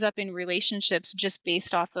it shows up in relationships just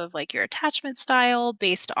based off of like your attachment style,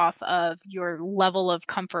 based off of your level of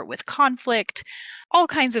comfort with conflict, all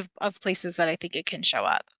kinds of places that I think it can show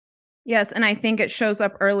up. Yes, and I think it shows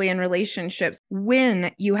up early in relationships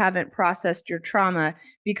when you haven't processed your trauma,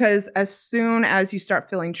 because as soon as you start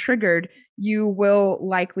feeling triggered, you will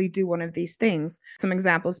likely do one of these things. Some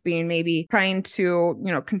examples being maybe trying to,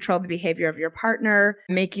 control the behavior of your partner,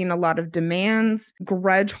 making a lot of demands.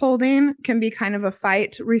 Grudge holding can be kind of a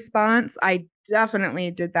fight response. I definitely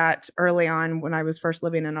did that early on when I was first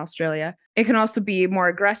living in Australia. It can also be more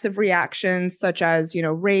aggressive reactions such as,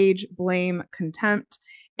 rage, blame, contempt.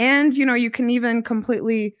 And, you can even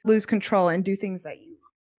completely lose control and do things that you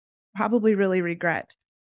probably really regret.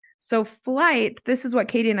 So flight, this is what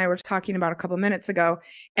Katie and I were talking about a couple of minutes ago.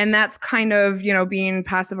 And that's kind of, being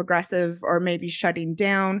passive aggressive or maybe shutting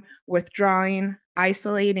down, withdrawing,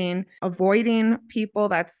 isolating, avoiding people.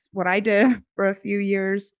 That's what I did for a few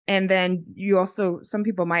years. And then some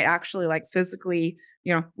people might actually like physically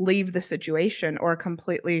leave the situation or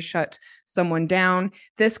completely shut someone down.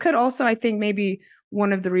 This could also, I think, maybe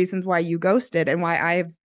one of the reasons why you ghosted and why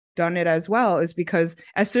I've done it as well is because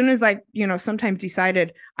as soon as I, sometimes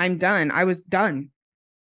decided I'm done, I was done.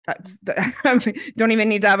 Don't even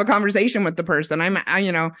need to have a conversation with the person. I'm,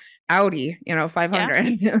 outie,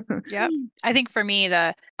 500. Yeah. I think for me,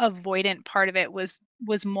 the avoidant part of it was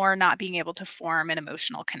more not being able to form an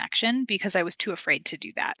emotional connection because I was too afraid to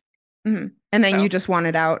do that. Mm-hmm. And then you just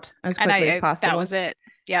wanted out as quickly as possible. That was it.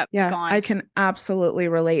 Yep. Yeah, Gone. I can absolutely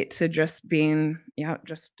relate to just being,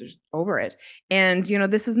 just over it. And,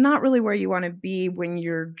 this is not really where you want to be when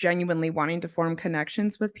you're genuinely wanting to form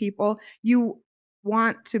connections with people. You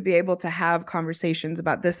want to be able to have conversations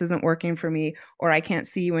about this isn't working for me, or I can't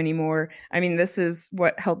see you anymore. I mean, this is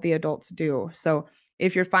what healthy adults do. So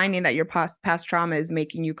if you're finding that your past trauma is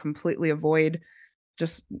making you completely avoid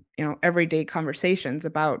just everyday conversations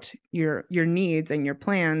about your needs and your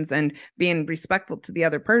plans and being respectful to the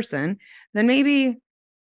other person, then maybe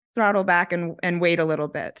throttle back and wait a little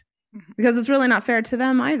bit, because it's really not fair to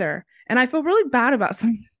them either. And I feel really bad about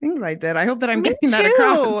some things I did. I hope that I'm getting that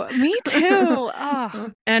across. Me too. Oh.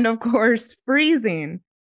 And of course, freezing.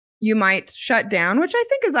 You might shut down, which I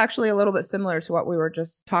think is actually a little bit similar to what we were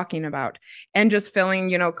just talking about, and just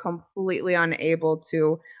feeling, completely unable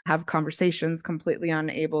to have conversations, completely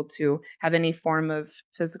unable to have any form of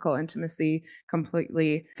physical intimacy,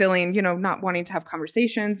 completely feeling, not wanting to have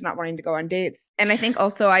conversations, not wanting to go on dates. And I think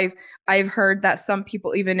also I've heard that some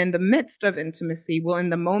people, even in the midst of intimacy, will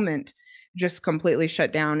in the moment just completely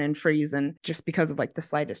shut down and freeze, and just because of like the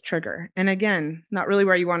slightest trigger. And again, not really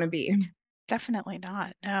where you want to be. Definitely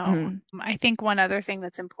not. No. I think one other thing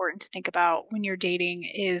that's important to think about when you're dating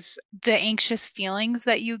is the anxious feelings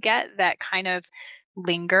that you get that kind of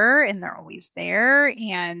linger, and they're always there.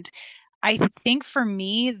 And I think for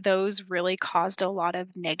me, those really caused a lot of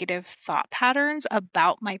negative thought patterns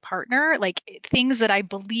about my partner, like things that I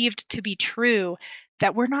believed to be true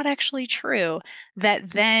that were not actually true, that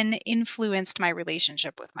then influenced my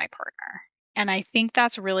relationship with my partner. And I think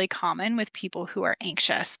that's really common with people who are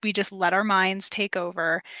anxious. We just let our minds take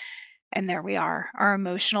over, and there we are. Our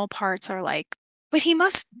emotional parts are like, but he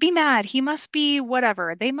must be mad. He must be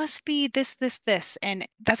whatever. They must be this, this, this. And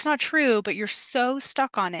that's not true, but you're so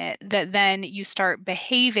stuck on it that then you start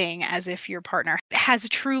behaving as if your partner has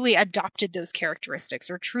truly adopted those characteristics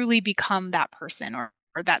or truly become that person, or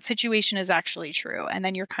that situation is actually true. And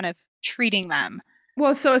then you're kind of treating them.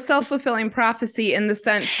 Well, so a self-fulfilling prophecy in the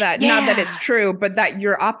sense that not that it's true, but that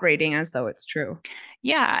you're operating as though it's true.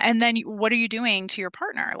 Yeah. And then what are you doing to your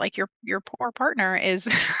partner? Like your poor partner is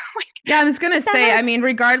Yeah, I was going to say, I mean,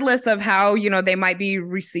 regardless of how, they might be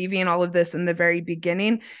receiving all of this in the very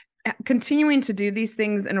beginning, continuing to do these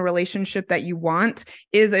things in a relationship that you want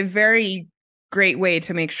is a very great way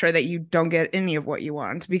to make sure that you don't get any of what you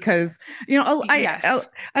want. Because, I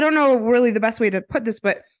don't know really the best way to put this,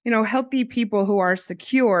 but, healthy people who are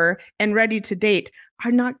secure and ready to date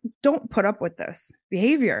don't put up with this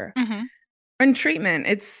behavior. And treatment.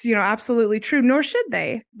 It's, absolutely true, nor should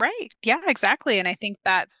they. Right. Yeah, exactly. And I think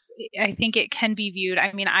it can be viewed.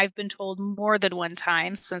 I mean, I've been told more than one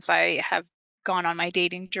time since I have gone on my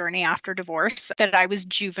dating journey after divorce that I was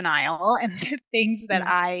juvenile, and the things that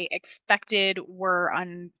I expected were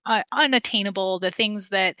unattainable.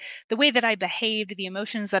 The way that I behaved, the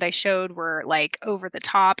emotions that I showed were like over the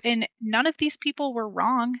top, and none of these people were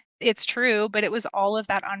wrong. It's true, but it was all of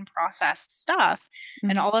that unprocessed stuff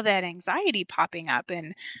and all of that anxiety popping up.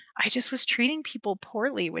 And I just was treating people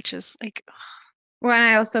poorly, which is like, ugh. Well, and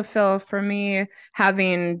I also feel for me,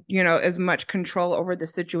 having, as much control over the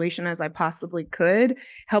situation as I possibly could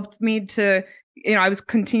helped me to, I was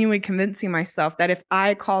continually convincing myself that if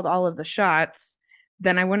I called all of the shots,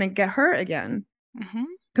 then I wouldn't get hurt again.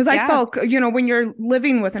 Because I felt, when you're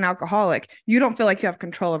living with an alcoholic, you don't feel like you have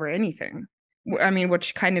control over anything. I mean,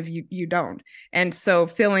 which kind of you don't. And so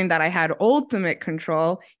feeling that I had ultimate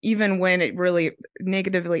control, even when it really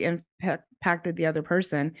negatively impacted the other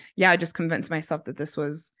person. Yeah, I just convinced myself that this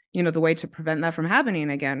was, the way to prevent that from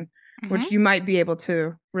happening again, which you might be able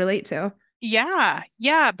to relate to. Yeah.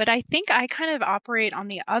 Yeah. But I think I kind of operate on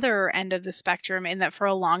the other end of the spectrum, in that for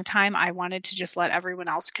a long time, I wanted to just let everyone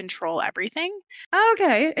else control everything.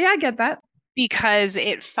 Okay. Yeah, I get that. Because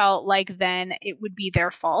it felt like then it would be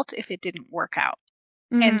their fault if it didn't work out.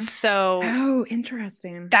 And so, oh,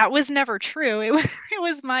 interesting. That was never true. It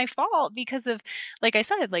was my fault because of, like I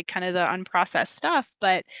said, like kind of the unprocessed stuff.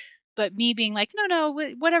 But me being like, no,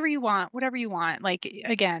 whatever you want. Like,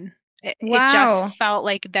 again, it just felt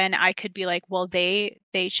like then I could be like, well, they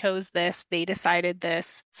chose this, they decided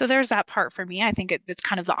this. So there's that part for me. I think it's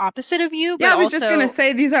kind of the opposite of you. But yeah, I was just going to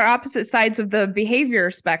say these are opposite sides of the behavior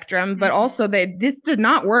spectrum, but also this did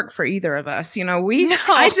not work for either of us.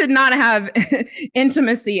 I did not have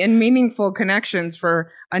intimacy and meaningful connections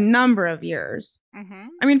for a number of years.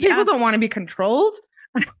 I mean, people don't want to be controlled.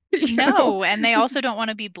 No, and they also don't want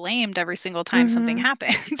to be blamed every single time something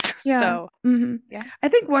happens. Yeah. So, yeah. I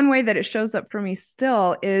think one way that it shows up for me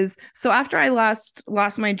still is, so after I lost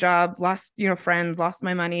my job, lost, friends, lost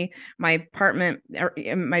my money, my apartment,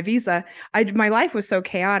 my visa, my life was so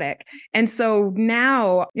chaotic. And so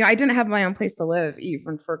now, I didn't have my own place to live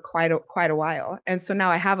even for quite a while. And so now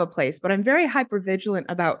I have a place, but I'm very hyper vigilant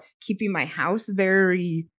about keeping my house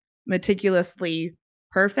very meticulously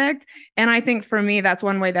perfect. And I think for me, that's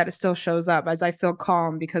one way that it still shows up, as I feel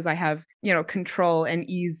calm because I have, control and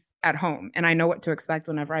ease at home. And I know what to expect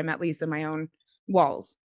whenever I'm at least in my own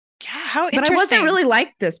walls. Yeah, how But interesting. I wasn't really like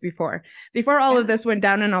this before. Before all of this went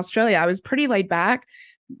down in Australia, I was pretty laid back.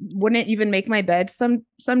 Wouldn't even make my bed some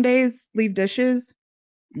days, leave dishes.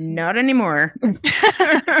 Not anymore.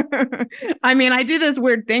 I mean, I do this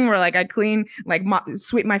weird thing where I clean,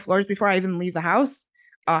 sweep my floors before I even leave the house.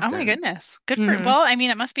 Often. Oh my goodness. Good for well, I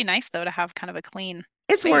mean, it must be nice though to have kind of a clean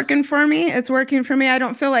It's space. working for me. It's working for me. I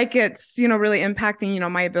don't feel like it's, really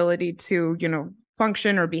impacting, my ability to,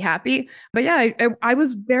 function or be happy. But yeah, I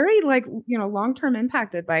was very long-term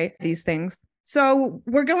impacted by these things. So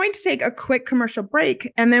we're going to take a quick commercial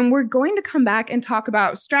break, and then we're going to come back and talk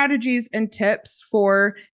about strategies and tips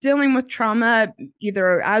for dealing with trauma,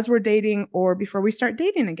 either as we're dating or before we start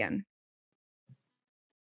dating again.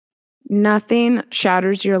 Nothing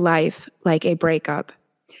shatters your life like a breakup,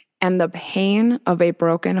 and the pain of a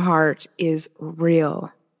broken heart is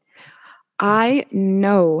real. I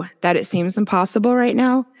know that it seems impossible right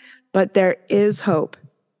now, but there is hope,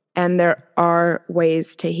 and there are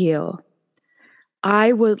ways to heal.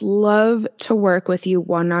 I would love to work with you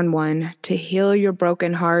one-on-one to heal your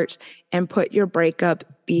broken heart and put your breakup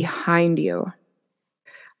behind you.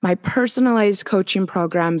 My personalized coaching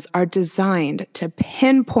programs are designed to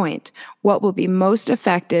pinpoint what will be most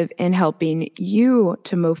effective in helping you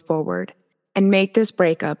to move forward and make this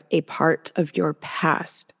breakup a part of your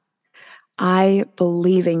past. I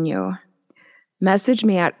believe in you. Message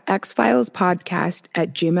me at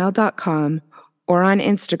xfilespodcast@gmail.com or on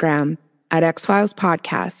Instagram at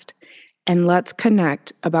xfilespodcast, and let's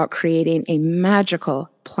connect about creating a magical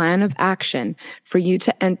plan of action for you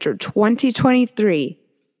to enter 2023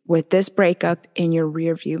 with this breakup in your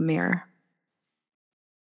rearview mirror.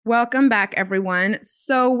 Welcome back, everyone.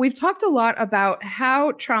 So we've talked a lot about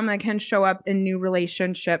how trauma can show up in new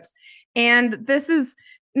relationships. And this is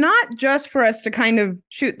not just for us to kind of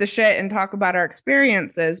shoot the shit and talk about our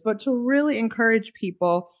experiences, but to really encourage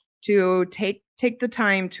people to take the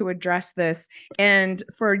time to address this, and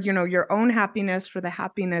for, your own happiness, for the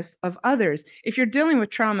happiness of others. If you're dealing with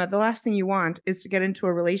trauma, the last thing you want is to get into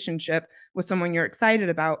a relationship with someone you're excited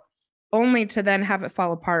about, only to then have it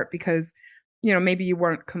fall apart because, maybe you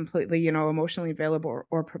weren't completely, emotionally available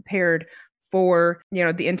or prepared for,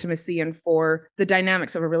 the intimacy and for the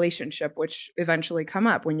dynamics of a relationship, which eventually come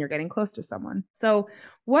up when you're getting close to someone. So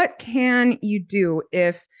what can you do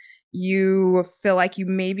if you feel like you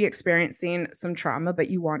may be experiencing some trauma, but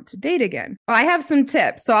you want to date again? Well, I have some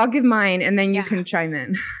tips, so I'll give mine and then you can chime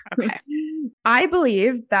in. Okay. I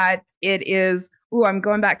believe that it is, I'm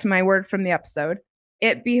going back to my word from the episode.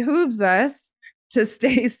 It behooves us to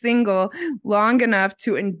stay single long enough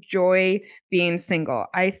to enjoy being single.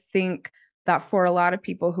 I think that for a lot of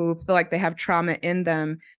people who feel like they have trauma in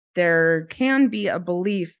them, there can be a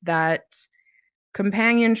belief that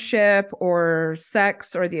companionship or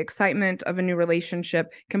sex or the excitement of a new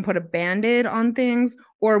relationship can put a Band-Aid on things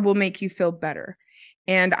or will make you feel better.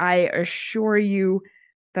 And I assure you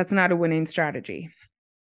that's not a winning strategy.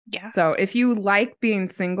 Yeah. So if you like being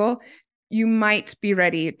single, you might be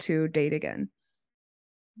ready to date again.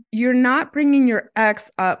 You're not bringing your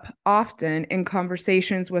ex up often in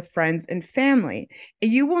conversations with friends and family.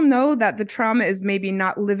 You will know that the trauma is maybe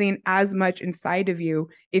not living as much inside of you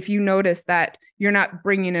if you notice that you're not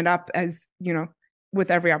bringing it up as, with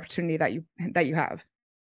every opportunity that you have.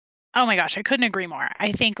 Oh my gosh, I couldn't agree more.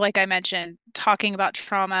 I think, like I mentioned, talking about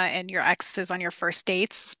trauma and your exes on your first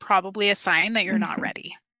dates is probably a sign that you're not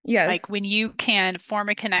ready. Yes. Like when you can form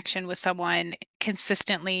a connection with someone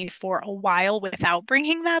consistently for a while without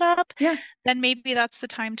bringing that up, then maybe that's the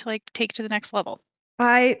time to take to the next level.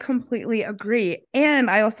 I completely agree. And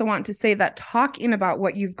I also want to say that talking about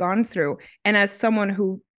what you've gone through, and as someone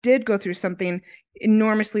who did go through something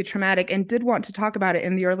enormously traumatic and did want to talk about it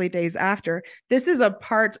in the early days after, this is a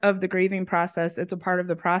part of the grieving process. It's a part of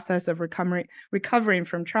the process of recovering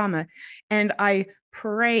from trauma. And I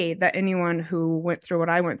pray that anyone who went through what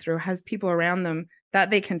I went through has people around them that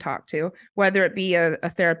they can talk to, whether it be a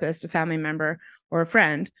therapist, a family member, or a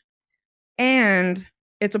friend. And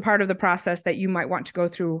it's a part of the process that you might want to go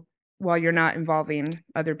through while you're not involving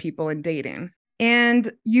other people in dating.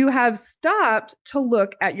 And you have stopped to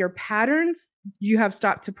look at your patterns. You have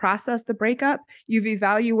stopped to process the breakup. You've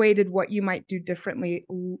evaluated what you might do differently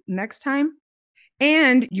next time.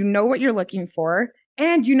 And you know what you're looking for.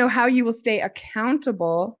 And you know how you will stay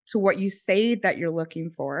accountable to what you say that you're looking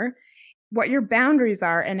for, what your boundaries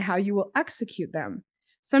are, and how you will execute them.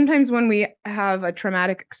 Sometimes when we have a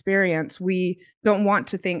traumatic experience, we don't want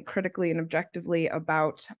to think critically and objectively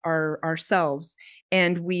about ourselves.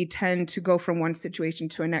 And we tend to go from one situation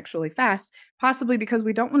to the next really fast, possibly because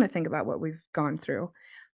we don't want to think about what we've gone through.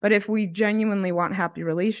 But if we genuinely want happy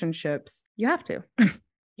relationships, you have to.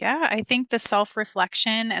 Yeah, I think the self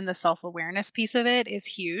reflection and the self awareness piece of it is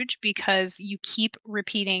huge because you keep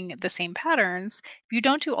repeating the same patterns. You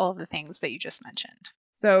don't do all of the things that you just mentioned.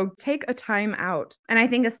 So take a time out. And I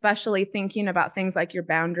think especially thinking about things like your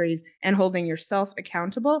boundaries and holding yourself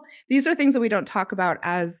accountable. These are things that we don't talk about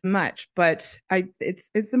as much, but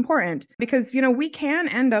it's important because we can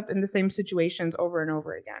end up in the same situations over and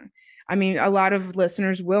over again. I mean, a lot of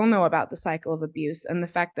listeners will know about the cycle of abuse and the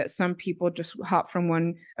fact that some people just hop from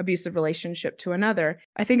one abusive relationship to another.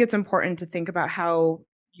 I think it's important to think about how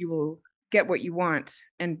you will get what you want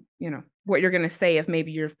and, what you're going to say if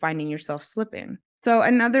maybe you're finding yourself slipping. So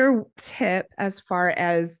another tip as far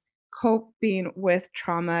as coping with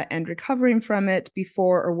trauma and recovering from it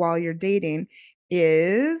before or while you're dating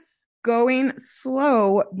is going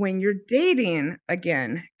slow when you're dating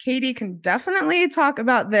again. Katie can definitely talk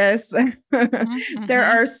about this. Mm-hmm. There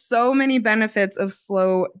are so many benefits of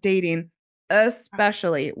slow dating,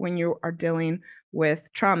 especially when you are dealing with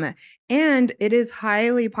trauma. And it is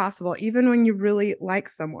highly possible, even when you really like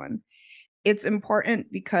someone. It's important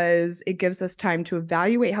because it gives us time to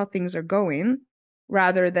evaluate how things are going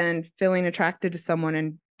rather than feeling attracted to someone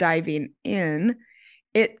and diving in.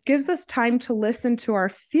 It gives us time to listen to our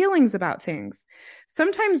feelings about things.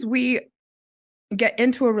 Sometimes we get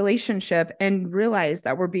into a relationship and realize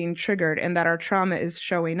that we're being triggered and that our trauma is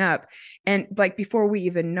showing up, and like before we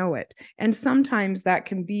even know it. And sometimes that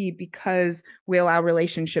can be because we allow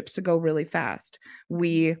relationships to go really fast.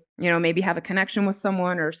 We maybe have a connection with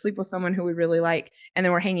someone or sleep with someone who we really like, and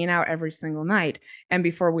then we're hanging out every single night, and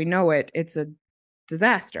before we know it, it's a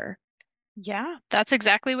disaster. Yeah, that's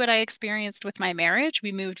exactly what I experienced with my marriage.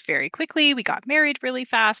 We moved very quickly. We got married really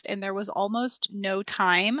fast, and there was almost no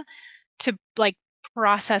time to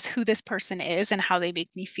process who this person is and how they make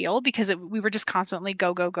me feel because we were just constantly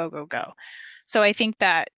go, go, go, go, go. So I think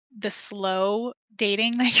that the slow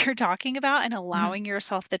dating that you're talking about and allowing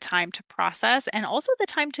yourself the time to process and also the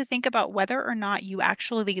time to think about whether or not you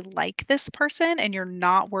actually like this person and you're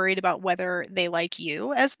not worried about whether they like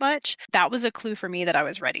you as much. That was a clue for me that I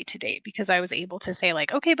was ready to date because I was able to say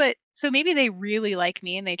like, okay, but so maybe they really like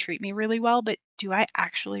me and they treat me really well, but do I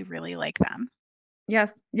actually really like them?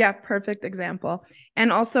 Yes. Yeah. Perfect example.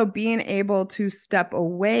 And also being able to step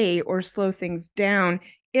away or slow things down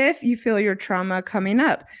if you feel your trauma coming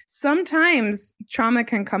up. Sometimes trauma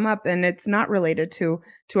can come up and it's not related to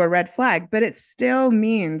a red flag, but it still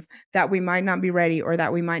means that we might not be ready or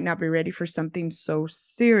that we might not be ready for something so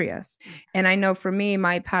serious. And I know for me,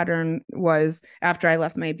 my pattern was after I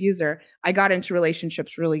left my abuser, I got into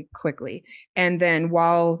relationships really quickly. And then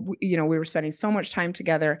while we were spending so much time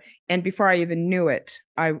together, and before I even knew it,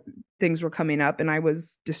 things were coming up and I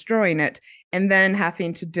was destroying it. And then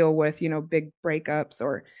having to deal with, big breakups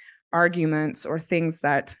or arguments or things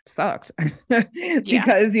that sucked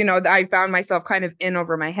because, I found myself kind of in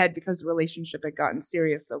over my head because the relationship had gotten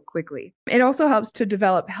serious so quickly. It also helps to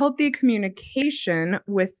develop healthy communication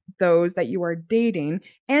with those that you are dating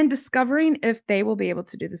and discovering if they will be able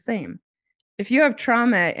to do the same. If you have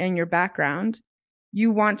trauma in your background,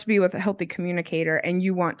 you want to be with a healthy communicator and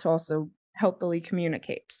you want to also healthily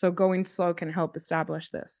communicate. So going slow can help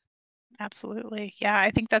establish this. Absolutely. Yeah,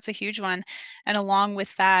 I think that's a huge one. And along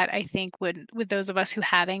with that, I think with those of us who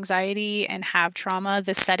have anxiety and have trauma,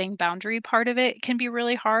 the setting boundary part of it can be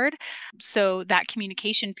really hard. So that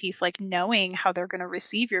communication piece, like knowing how they're going to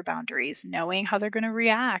receive your boundaries, knowing how they're going to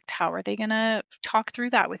react, how are they going to talk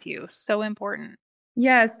through that with you? So important.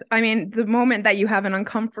 Yes. I mean, the moment that you have an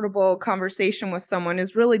uncomfortable conversation with someone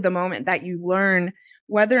is really the moment that you learn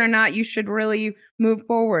whether or not you should really move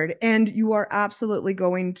forward. And you are absolutely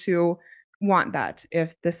going to want that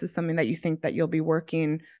if this is something that you think that you'll be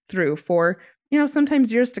working through for,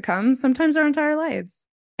 sometimes years to come, sometimes our entire lives.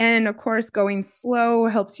 And of course, going slow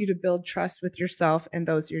helps you to build trust with yourself and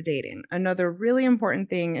those you're dating. Another really important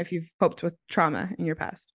thing if you've coped with trauma in your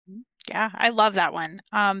past. Yeah, I love that one.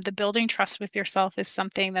 The building trust with yourself is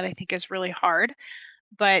something that I think is really hard,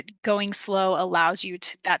 but going slow allows you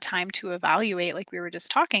to that time to evaluate, like we were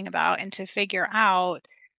just talking about, and to figure out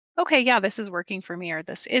okay, yeah, this is working for me or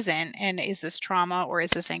this isn't. And is this trauma or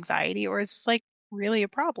is this anxiety or is this like really a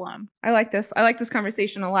problem? I like this. I like this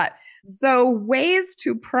conversation a lot. So, ways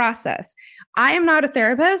to process. I am not a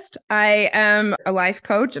therapist. I am a life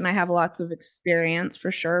coach and I have lots of experience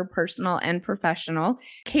for sure, personal and professional.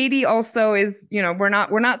 Katie also is, we're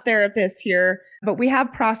not therapists here, but we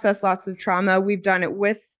have processed lots of trauma. We've done it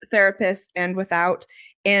with therapists and without.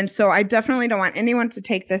 And so I definitely don't want anyone to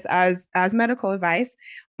take this as medical advice.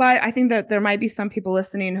 But I think that there might be some people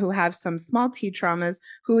listening who have some small T traumas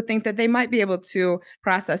who think that they might be able to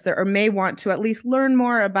process it or may want to at least learn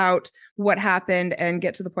more about what happened and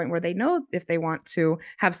get to the point where they know if they want to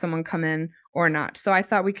have someone come in or not. So I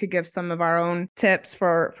thought we could give some of our own tips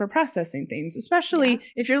for processing things, especially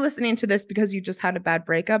if you're listening to this because you just had a bad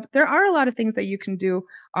breakup. There are a lot of things that you can do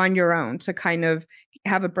on your own to kind of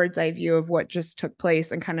have a bird's eye view of what just took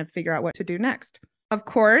place and kind of figure out what to do next. Of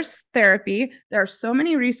course, therapy. There are so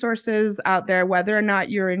many resources out there, whether or not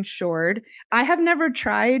you're insured. I have never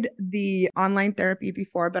tried the online therapy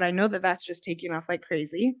before, but I know that that's just taking off like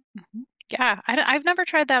crazy. Mhm. Yeah, I've never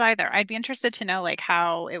tried that either. I'd be interested to know like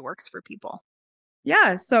how it works for people.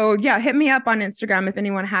 Yeah. So yeah, hit me up on Instagram if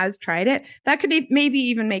anyone has tried it. That could maybe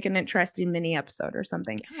even make an interesting mini episode or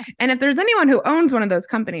something. Yeah. And if there's anyone who owns one of those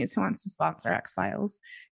companies who wants to sponsor X Files,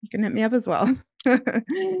 you can hit me up as well. There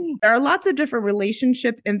are lots of different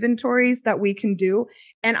relationship inventories that we can do.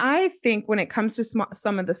 And I think when it comes to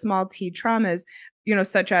some of the small T traumas,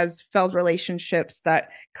 such as failed relationships that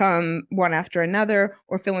come one after another,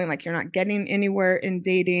 or feeling like you're not getting anywhere in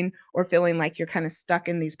dating, or feeling like you're kind of stuck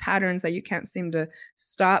in these patterns that you can't seem to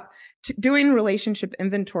stop. Doing relationship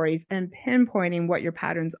inventories and pinpointing what your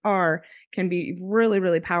patterns are can be really,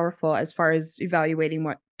 really powerful as far as evaluating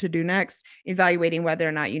what to do next, evaluating whether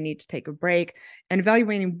or not you need to take a break, and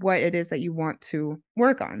evaluating what it is that you want to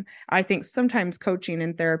work on. I think sometimes coaching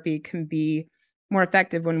and therapy can be more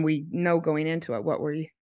effective when we know going into it what we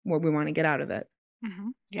want to get out of it. Mm-hmm.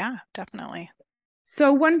 Yeah, definitely.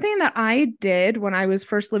 So one thing that I did when I was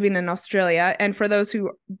first living in Australia, and for those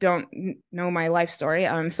who don't know my life story,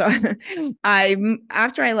 after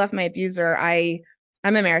I left my abuser,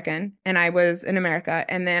 I'm American and I was in America,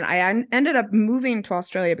 and then I ended up moving to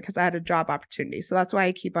Australia because I had a job opportunity. So that's why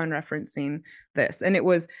I keep on referencing this. And it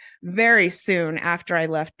was very soon after I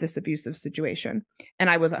left this abusive situation, and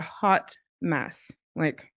I was a hot mess.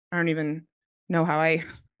 Like, I don't even know how I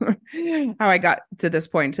got to this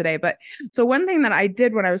point today. But so one thing that I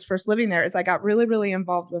did when I was first living there is I got really, really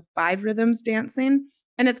involved with 5 Rhythms dancing.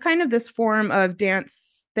 And it's kind of this form of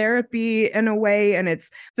dance therapy in a way. And it's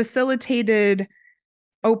facilitated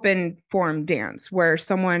open form dance where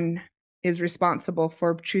someone is responsible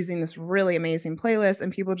for choosing this really amazing playlist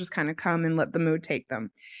and people just kind of come and let the mood take them.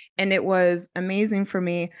 And it was amazing for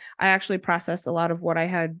me. I actually processed a lot of what I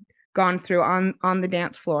had gone through on the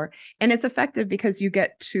dance floor. And it's effective because you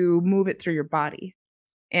get to move it through your body.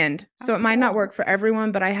 And so it might not work for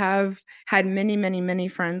everyone, but I have had many, many, many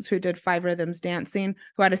friends who did 5 Rhythms dancing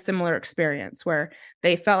who had a similar experience where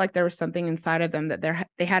they felt like there was something inside of them that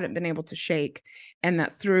they hadn't been able to shake, and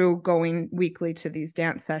that through going weekly to these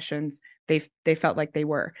dance sessions, they felt like they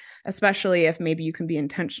were, especially if maybe you can be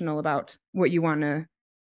intentional about what you want to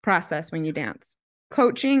process when you dance.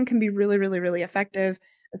 Coaching can be really, really, really effective,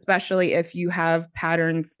 especially if you have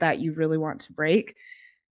patterns that you really want to break.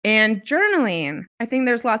 And journaling, I think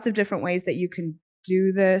there's lots of different ways that you can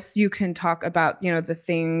do this. You can talk about, the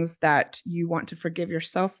things that you want to forgive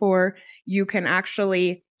yourself for. You can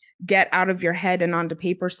actually get out of your head and onto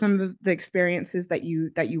paper some of the experiences that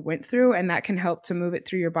you went through, and that can help to move it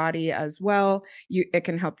through your body as well. It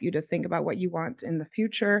can help you to think about what you want in the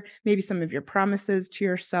future, maybe some of your promises to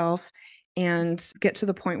yourself, and get to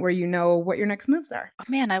the point where you know what your next moves are. Oh,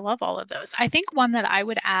 man, I love all of those. I think one that I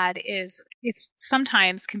would add is it's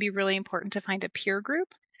sometimes can be really important to find a peer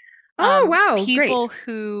group. Oh, wow. People Great.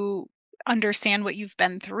 who understand what you've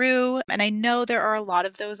been through. And I know there are a lot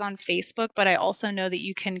of those on Facebook, but I also know that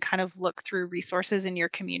you can kind of look through resources in your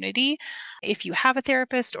community. If you have a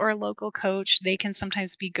therapist or a local coach, they can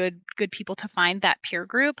sometimes be good people to find that peer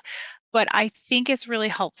group. But I think it's really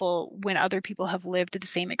helpful when other people have lived the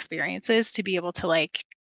same experiences to be able to like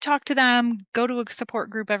talk to them, go to a support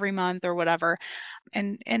group every month or whatever.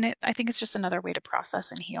 And I think it's just another way to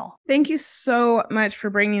process and heal. Thank you so much for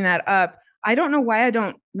bringing that up. I don't know why I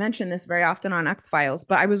don't mention this very often on X Files,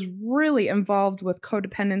 but I was really involved with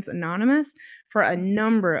Codependents Anonymous for a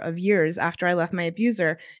number of years after I left my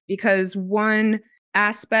abuser, because one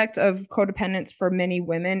aspect of codependence for many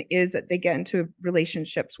women is that they get into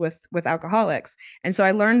relationships with alcoholics. And so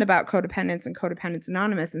I learned about codependence and Codependents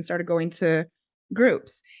Anonymous and started going to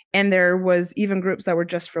groups. And there was even groups that were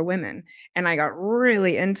just for women. And I got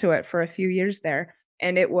really into it for a few years there.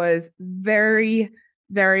 And it was very,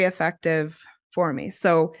 very effective for me.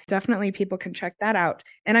 So definitely people can check that out.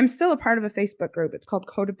 And I'm still a part of a Facebook group. It's called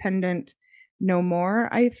Codependent No More,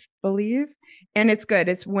 I believe. And it's good.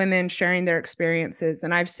 It's women sharing their experiences.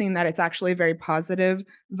 And I've seen that it's actually a very positive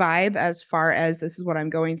vibe as far as this is what I'm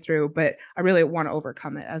going through, but I really want to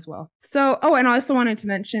overcome it as well. So, and I also wanted to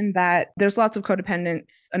mention that there's lots of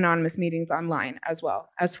Codependents Anonymous meetings online as well,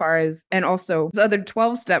 as far as, and also there's other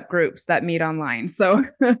 12-step groups that meet online. So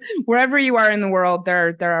wherever you are in the world,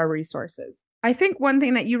 there are resources. I think one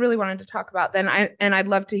thing that you really wanted to talk about then, and I'd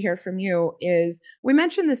love to hear from you, is we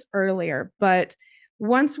mentioned this earlier, but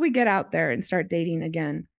once we get out there and start dating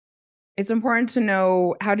again, it's important to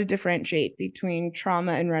know how to differentiate between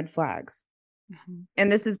trauma and red flags. Mm-hmm.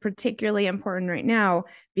 And this is particularly important right now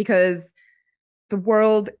because the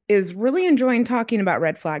world is really enjoying talking about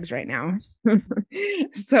red flags right now.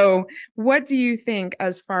 So what do you think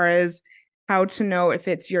as far as how to know if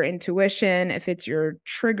it's your intuition, if it's your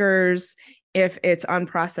triggers, if it's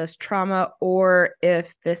unprocessed trauma, or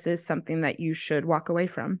if this is something that you should walk away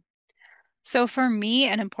from? So for me,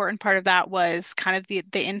 an important part of that was kind of the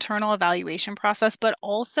internal evaluation process, but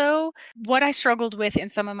also what I struggled with in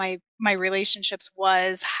some of my relationships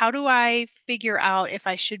was how do I figure out if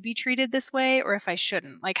I should be treated this way or if I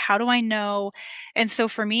shouldn't? Like, how do I know? And so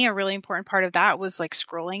for me, a really important part of that was like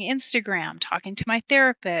scrolling Instagram, talking to my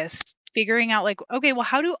therapist, figuring out like, okay, well,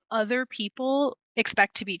 how do other people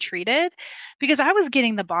expect to be treated? Because I was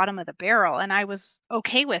getting the bottom of the barrel and I was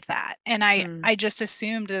okay with that. And I just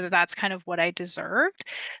assumed that that's kind of what I deserved.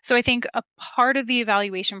 So I think a part of the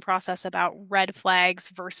evaluation process about red flags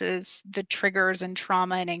versus the triggers and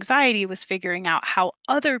trauma and anxiety was figuring out how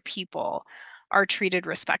other people are treated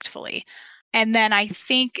respectfully. And then I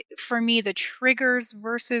think for me, the triggers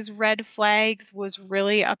versus red flags was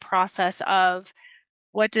really a process of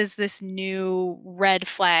what does this new red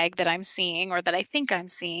flag that I'm seeing or that I think I'm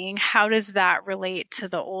seeing, how does that relate to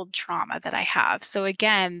the old trauma that I have? So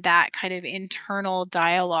again, that kind of internal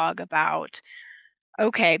dialogue about,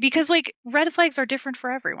 okay, because like red flags are different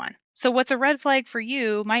for everyone. So what's a red flag for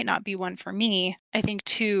you might not be one for me. I think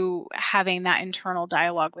too, having that internal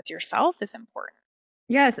dialogue with yourself is important.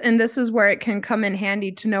 Yes, and this is where it can come in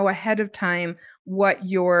handy to know ahead of time what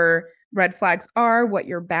your red flags are, what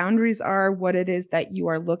your boundaries are, what it is that you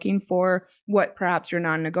are looking for, what perhaps your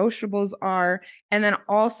non-negotiables are, and then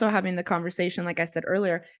also having the conversation, like I said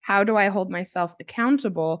earlier, how do I hold myself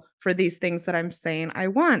accountable for these things that I'm saying I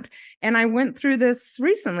want? And I went through this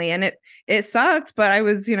recently and it sucked, but I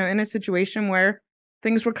was, in a situation where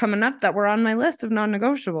things were coming up that were on my list of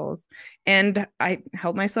non-negotiables. And I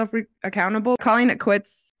held myself accountable. Calling it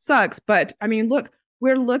quits sucks. But I mean, look,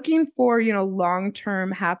 we're looking for,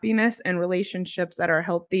 long-term happiness and relationships that are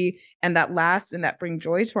healthy and that last and that bring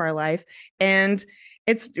joy to our life. And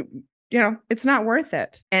it's not worth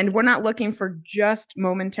it. And we're not looking for just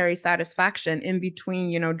momentary satisfaction in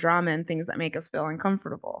between, drama and things that make us feel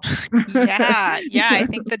uncomfortable. Yeah. I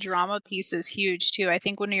think the drama piece is huge too. I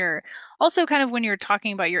think when you're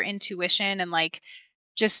talking about your intuition and like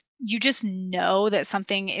you just know that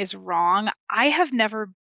something is wrong. I have never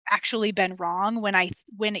actually been wrong when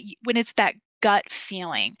it's that gut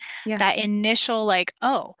feeling, that initial like,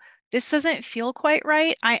 oh, this doesn't feel quite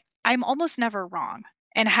right. I'm almost never wrong.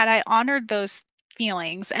 And had I honored those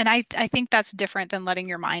feelings, and I think that's different than letting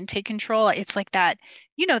your mind take control. It's like that,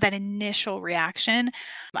 that initial reaction.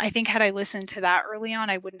 I think had I listened to that early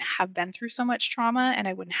on, I wouldn't have been through so much trauma and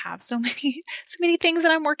I wouldn't have so many things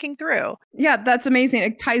that I'm working through. Yeah, that's amazing.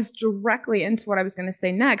 It ties directly into what I was going to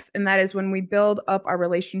say next. And that is when we build up our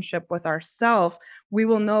relationship with ourself, we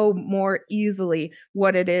will know more easily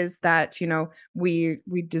what it is that, we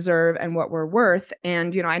deserve and what we're worth.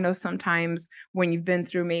 And, I know sometimes when you've been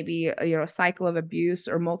through maybe, a cycle of abuse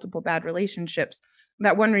or multiple bad relationships,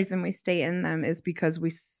 that one reason we stay in them is because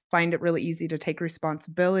we find it really easy to take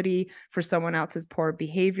responsibility for someone else's poor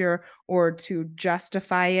behavior or to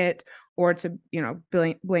justify it or to,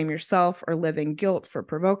 blame yourself or live in guilt for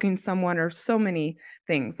provoking someone, or so many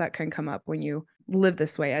things that can come up when you live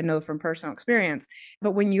this way. I know from personal experience.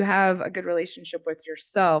 But when you have a good relationship with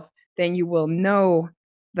yourself, then you will know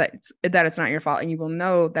that it's not your fault and you will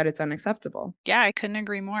know that it's unacceptable. Yeah, I couldn't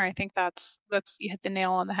agree more. I think that's you hit the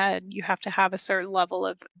nail on the head. You have to have a certain level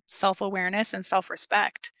of self-awareness and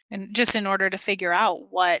self-respect, and just in order to figure out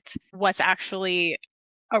what's actually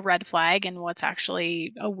a red flag and what's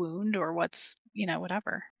actually a wound or what's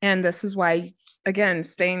whatever. And this is why, again,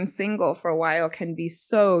 staying single for a while can be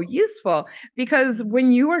so useful, because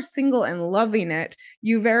when you are single and loving it,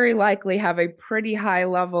 you very likely have a pretty high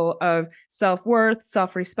level of self-worth,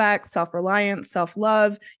 self-respect, self-reliance,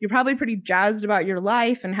 self-love. You're probably pretty jazzed about your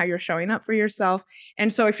life and how you're showing up for yourself.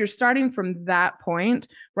 And so if you're starting from that point,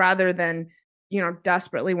 rather than,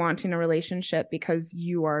 desperately wanting a relationship because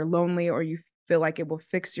you are lonely or you feel like it will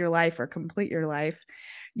fix your life or complete your life,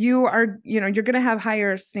 you are, you're going to have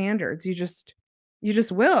higher standards. You just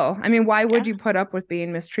will. I mean, why would you put up with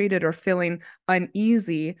being mistreated or feeling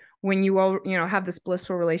uneasy when you all, have this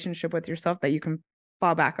blissful relationship with yourself that you can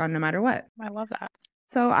fall back on no matter what? I love that.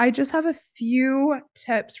 So I just have a few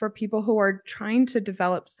tips for people who are trying to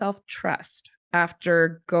develop self-trust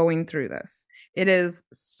after going through this. It is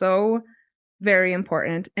so very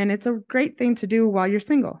important. And it's a great thing to do while you're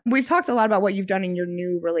single. We've talked a lot about what you've done in your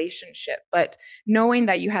new relationship, but knowing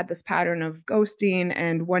that you had this pattern of ghosting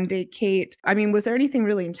and one date Kate, I mean, was there anything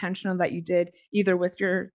really intentional that you did either with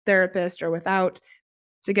your therapist or without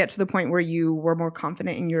to get to the point where you were more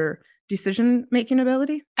confident in your decision-making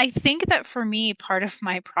ability? I think that for me, part of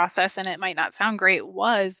my process, and it might not sound great,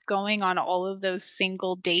 was going on all of those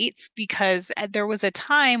single dates, because there was a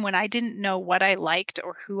time when I didn't know what I liked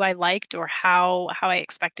or who I liked or how I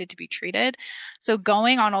expected to be treated. So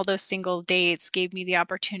going on all those single dates gave me the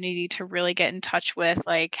opportunity to really get in touch with,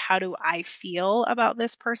 like, how do I feel about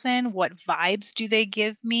this person? What vibes do they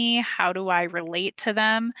give me? How do I relate to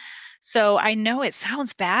them? So I know it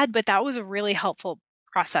sounds bad, but that was a really helpful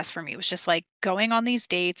process for me. It was just like going on these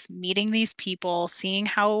dates, meeting these people, seeing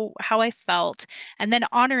how I felt, and then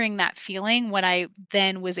honoring that feeling when I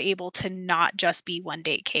then was able to not just be one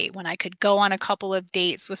date Kate. When I could go on a couple of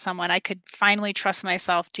dates with someone, I could finally trust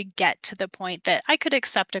myself to get to the point that I could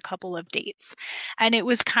accept a couple of dates. And it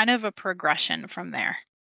was kind of a progression from there.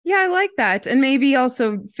 Yeah, I like that. And maybe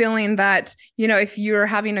also feeling that, if you're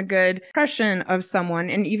having a good impression of someone,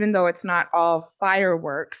 and even though it's not all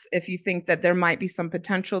fireworks, if you think that there might be some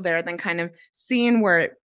potential there, then kind of seeing where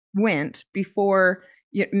it went before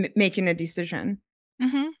making a decision.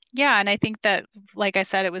 Yeah. And I think that, like I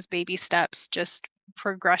said, it was baby steps, just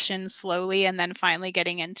progression slowly, and then finally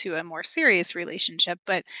getting into a more serious relationship.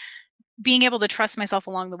 But being able to trust myself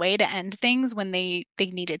along the way to end things when they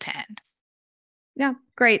needed to end. Yeah,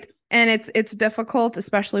 great. And it's difficult,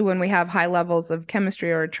 especially when we have high levels of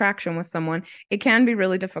chemistry or attraction with someone. It can be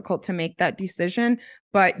really difficult to make that decision,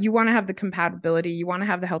 but you want to have the compatibility, you want to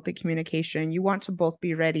have the healthy communication, you want to both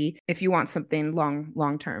be ready if you want something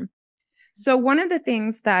long term. So one of the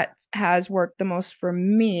things that has worked the most for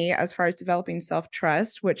me as far as developing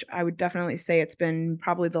self-trust, which I would definitely say it's been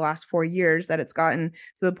probably the last 4 years that it's gotten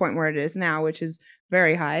to the point where it is now, which is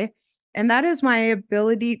very high. And that is my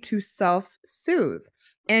ability to self-soothe.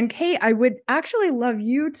 And Kate, I would actually love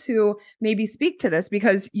you to maybe speak to this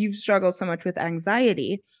because you've struggled so much with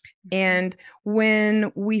anxiety. And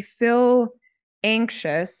when we feel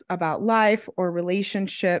anxious about life or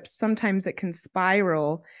relationships, sometimes it can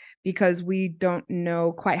spiral because we don't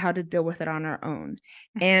know quite how to deal with it on our own.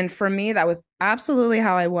 And for me, that was absolutely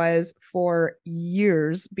how I was for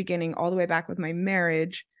years, beginning all the way back with my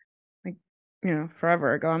marriage, like,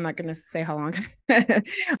 forever ago. I'm not going to say how long.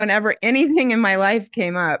 Whenever anything in my life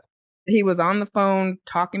came up, he was on the phone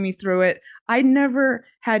talking me through it. I never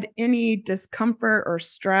had any discomfort or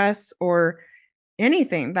stress or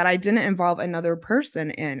anything that I didn't involve another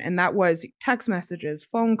person in. And that was text messages,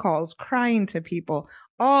 phone calls, crying to people,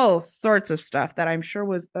 all sorts of stuff that I'm sure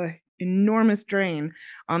was an enormous drain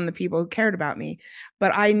on the people who cared about me.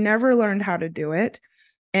 But I never learned how to do it.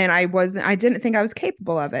 And I didn't think I was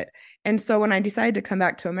capable of it. And so when I decided to come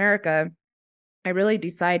back to America, I really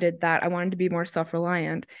decided that I wanted to be more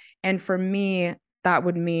self-reliant. And for me, that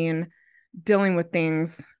would mean dealing with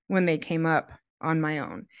things when they came up on my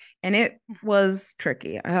own. And it was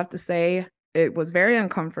tricky. I have to say, it was very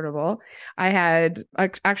uncomfortable. I had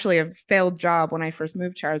actually a failed job when I first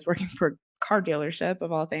moved here. I was working for a car dealership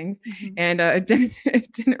of all things. And it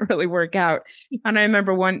didn't really work out. And I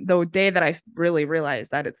remember the day that I really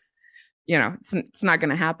realized that it's not going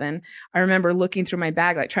to happen. I remember looking through my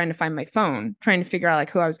bag, like trying to find my phone, trying to figure out like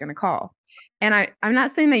who I was going to call. And I'm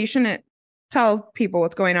not saying that you shouldn't tell people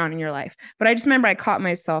what's going on in your life, but I just remember I caught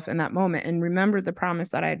myself in that moment and remembered the promise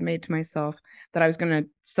that I had made to myself that I was going to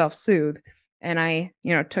self-soothe. And I,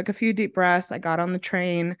 took a few deep breaths. I got on the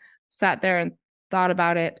train, sat there and thought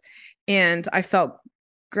about it. And I felt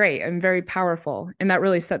great and very powerful. And that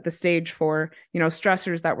really set the stage for,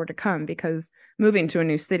 stressors that were to come, because moving to a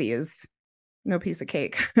new city is no piece of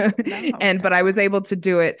cake. No, But I was able to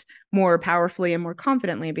do it more powerfully and more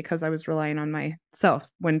confidently because I was relying on myself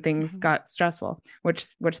when things got stressful,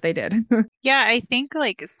 which they did. Yeah, I think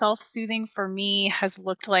like self-soothing for me has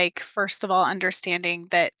looked like, first of all, understanding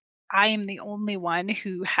that I am the only one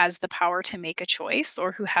who has the power to make a choice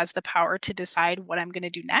or who has the power to decide what I'm going to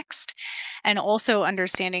do next. And also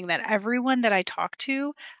understanding that everyone that I talk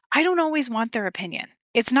to, I don't always want their opinion.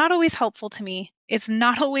 It's not always helpful to me. It's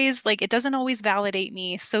not always like, it doesn't always validate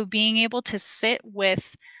me. So being able to sit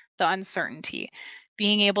with the uncertainty,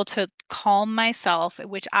 being able to calm myself,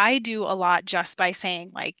 which I do a lot just by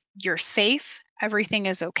saying, like, you're safe, everything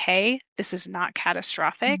is okay, this is not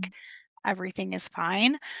catastrophic, everything is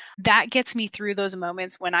fine. That gets me through those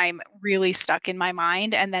moments when I'm really stuck in my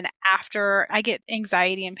mind. And then after, I get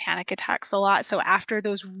anxiety and panic attacks a lot. So after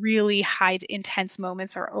those really high intense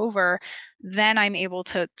moments are over, then I'm able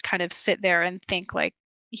to kind of sit there and think, like,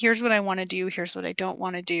 here's what I want to do, here's what I don't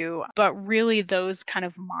want to do. But really, those kind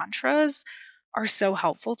of mantras are so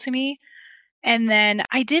helpful to me. And then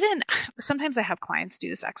sometimes I have clients do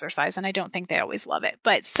this exercise and I don't think they always love it,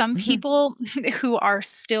 but some people who are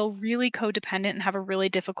still really codependent and have a really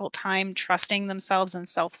difficult time trusting themselves and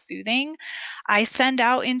self-soothing, I send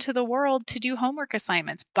out into the world to do homework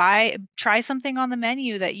assignments. Try something on the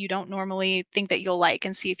menu that you don't normally think that you'll like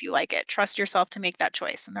and see if you like it. Trust yourself to make that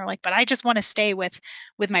choice. And they're like, but I just want to stay with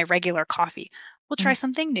my regular coffee. Well, try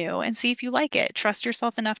something new and see if you like it. Trust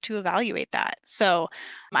yourself enough to evaluate that. So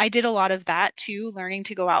I did a lot of that too, learning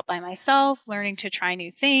to go out by myself, learning to try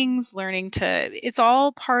new things, it's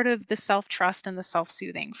all part of the self-trust and the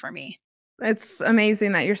self-soothing for me. It's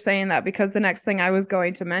amazing that you're saying that because the next thing I was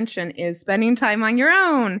going to mention is spending time on your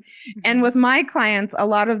own. And with my clients, a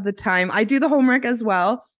lot of the time I do the homework as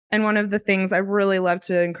well. And one of the things I really love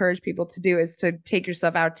to encourage people to do is to take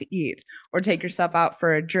yourself out to eat or take yourself out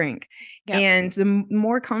for a drink. Yep. And the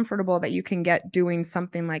more comfortable that you can get doing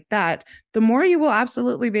something like that, the more you will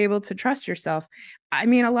absolutely be able to trust yourself. I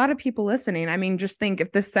mean, a lot of people listening, I mean, just think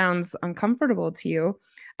if this sounds uncomfortable to you,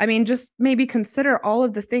 I mean, just maybe consider all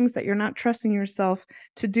of the things that you're not trusting yourself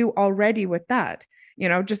to do already with that. You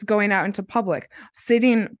know, just going out into public,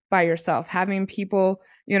 sitting by yourself, having people,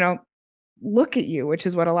 you know, look at you, which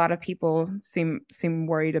is what a lot of people seem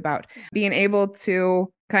worried about. Being able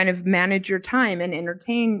to kind of manage your time and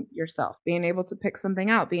entertain yourself, being able to pick something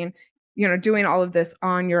out, being, you know, doing all of this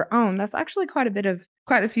on your own. That's actually quite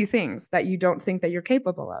a few things that you don't think that you're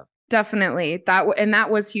capable of. Definitely that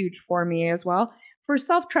was huge for me as well. For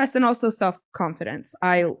self-trust and also self-confidence.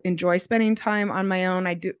 I enjoy spending time on my own.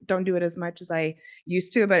 I don't do it as much as I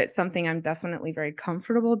used to, but it's something I'm definitely very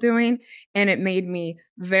comfortable doing. And it made me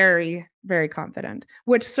very, very confident,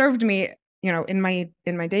 which served me, you know, in my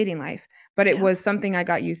dating life. But it was something I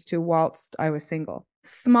got used to whilst I was single.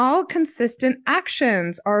 Small, consistent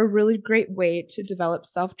actions are a really great way to develop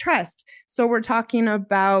self-trust. So we're talking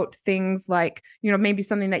about things like, you know, maybe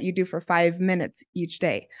something that you do for 5 minutes each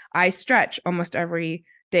day. I stretch almost every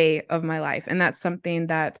day of my life, and that's something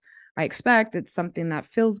that I expect. It's something that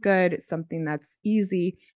feels good. It's something that's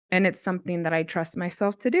easy. And it's something that I trust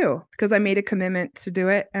myself to do because I made a commitment to do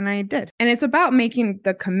it and I did. And it's about making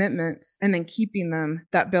the commitments and then keeping them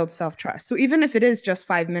that builds self-trust. So even if it is just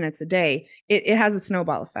 5 minutes a day, it has a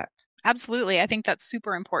snowball effect. Absolutely. I think that's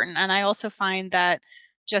super important. And I also find that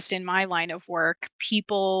just in my line of work,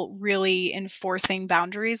 people really enforcing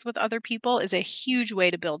boundaries with other people is a huge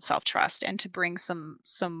way to build self-trust and to bring some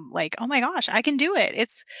like, oh my gosh, I can do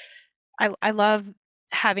it. I love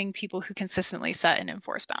having people who consistently set and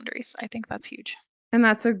enforce boundaries. I think that's huge. And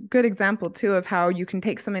that's a good example too of how you can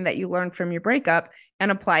take something that you learned from your breakup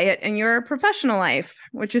and apply it in your professional life,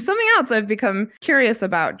 which is something else I've become curious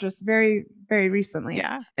about just very, very recently.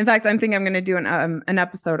 Yeah. In fact, I'm going to do an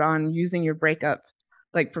episode on using your breakup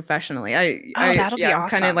like professionally. That'll be awesome. I'm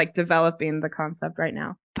kind of like developing the concept right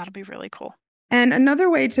now. That'll be really cool. And another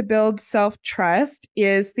way to build self-trust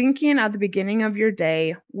is thinking at the beginning of your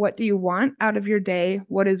day, what do you want out of your day?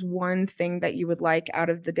 What is one thing that you would like out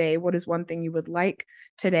of the day? What is one thing you would like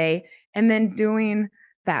today? And then doing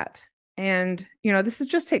that. And, you know,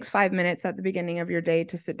 just takes 5 minutes at the beginning of your day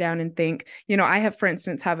to sit down and think. You know, I have, for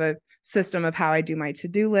instance, have a system of how I do my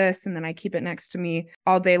to-do list, and then I keep it next to me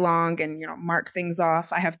all day long and, you know, mark things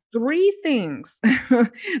off. I have 3 things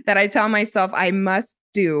that I tell myself I must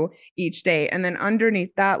do each day. And then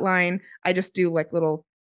underneath that line, I just do like little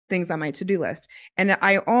things on my to-do list. And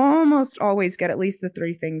I almost always get at least the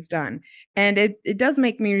 3 things done. And it does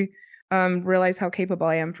make me realize how capable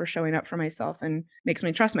I am for showing up for myself and makes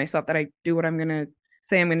me trust myself that I do what I'm going to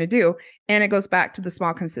say I'm going to do. And it goes back to the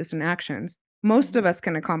small, consistent actions. Most of us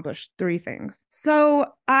can accomplish 3 things. So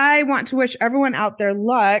I want to wish everyone out there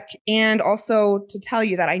luck, and also to tell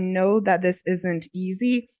you that I know that this isn't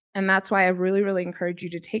easy. And that's why I really, really encourage you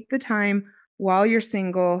to take the time while you're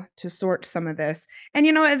single to sort some of this. And,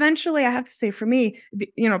 eventually I have to say for me,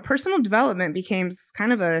 personal development became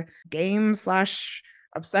kind of a game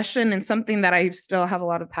 / obsession, and something that I still have a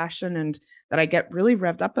lot of passion and that I get really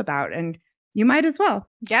revved up about. And you might as well.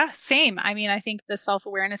 Yeah, same. I mean, I think the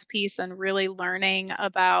self-awareness piece and really learning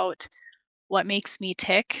about what makes me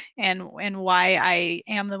tick and why I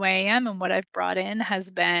am the way I am and what I've brought in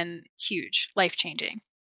has been huge, life-changing.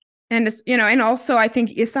 And it's, and also I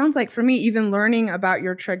think it sounds like for me, even learning about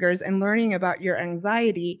your triggers and learning about your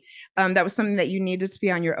anxiety, that was something that you needed to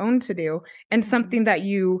be on your own to do, and something that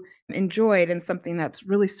you enjoyed and something that's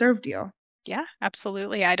really served you. Yeah,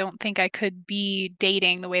 absolutely. I don't think I could be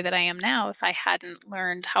dating the way that I am now if I hadn't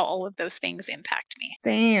learned how all of those things impact me.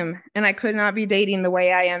 Same. And I could not be dating the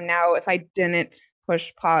way I am now if I didn't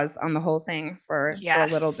push pause on the whole thing for a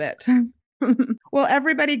little bit. Well,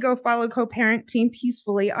 everybody go follow Co-Parenting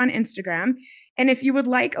Peacefully on Instagram. And if you would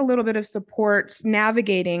like a little bit of support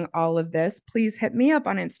navigating all of this, please hit me up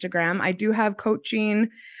on Instagram. I do have coaching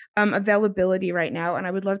availability right now, and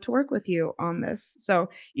I would love to work with you on this. So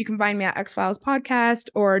you can find me at X-Files Podcast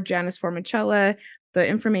or Janice Formicella. The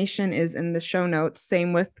information is in the show notes.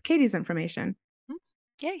 Same with Katie's information.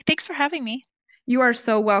 Yay. Thanks for having me. You are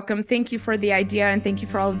so welcome. Thank you for the idea, and thank you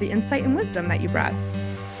for all of the insight and wisdom that you brought.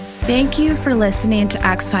 Thank you for listening to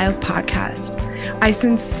X-Files Podcast. I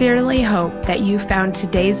sincerely hope that you found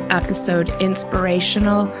today's episode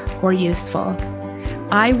inspirational or useful.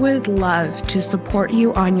 I would love to support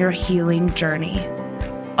you on your healing journey.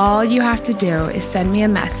 All you have to do is send me a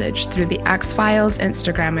message through the X-Files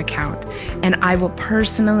Instagram account, and I will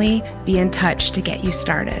personally be in touch to get you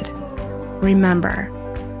started. Remember,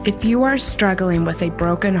 if you are struggling with a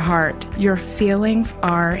broken heart, your feelings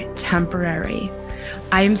are temporary.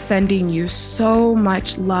 I am sending you so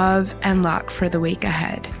much love and luck for the week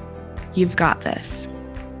ahead. You've got this.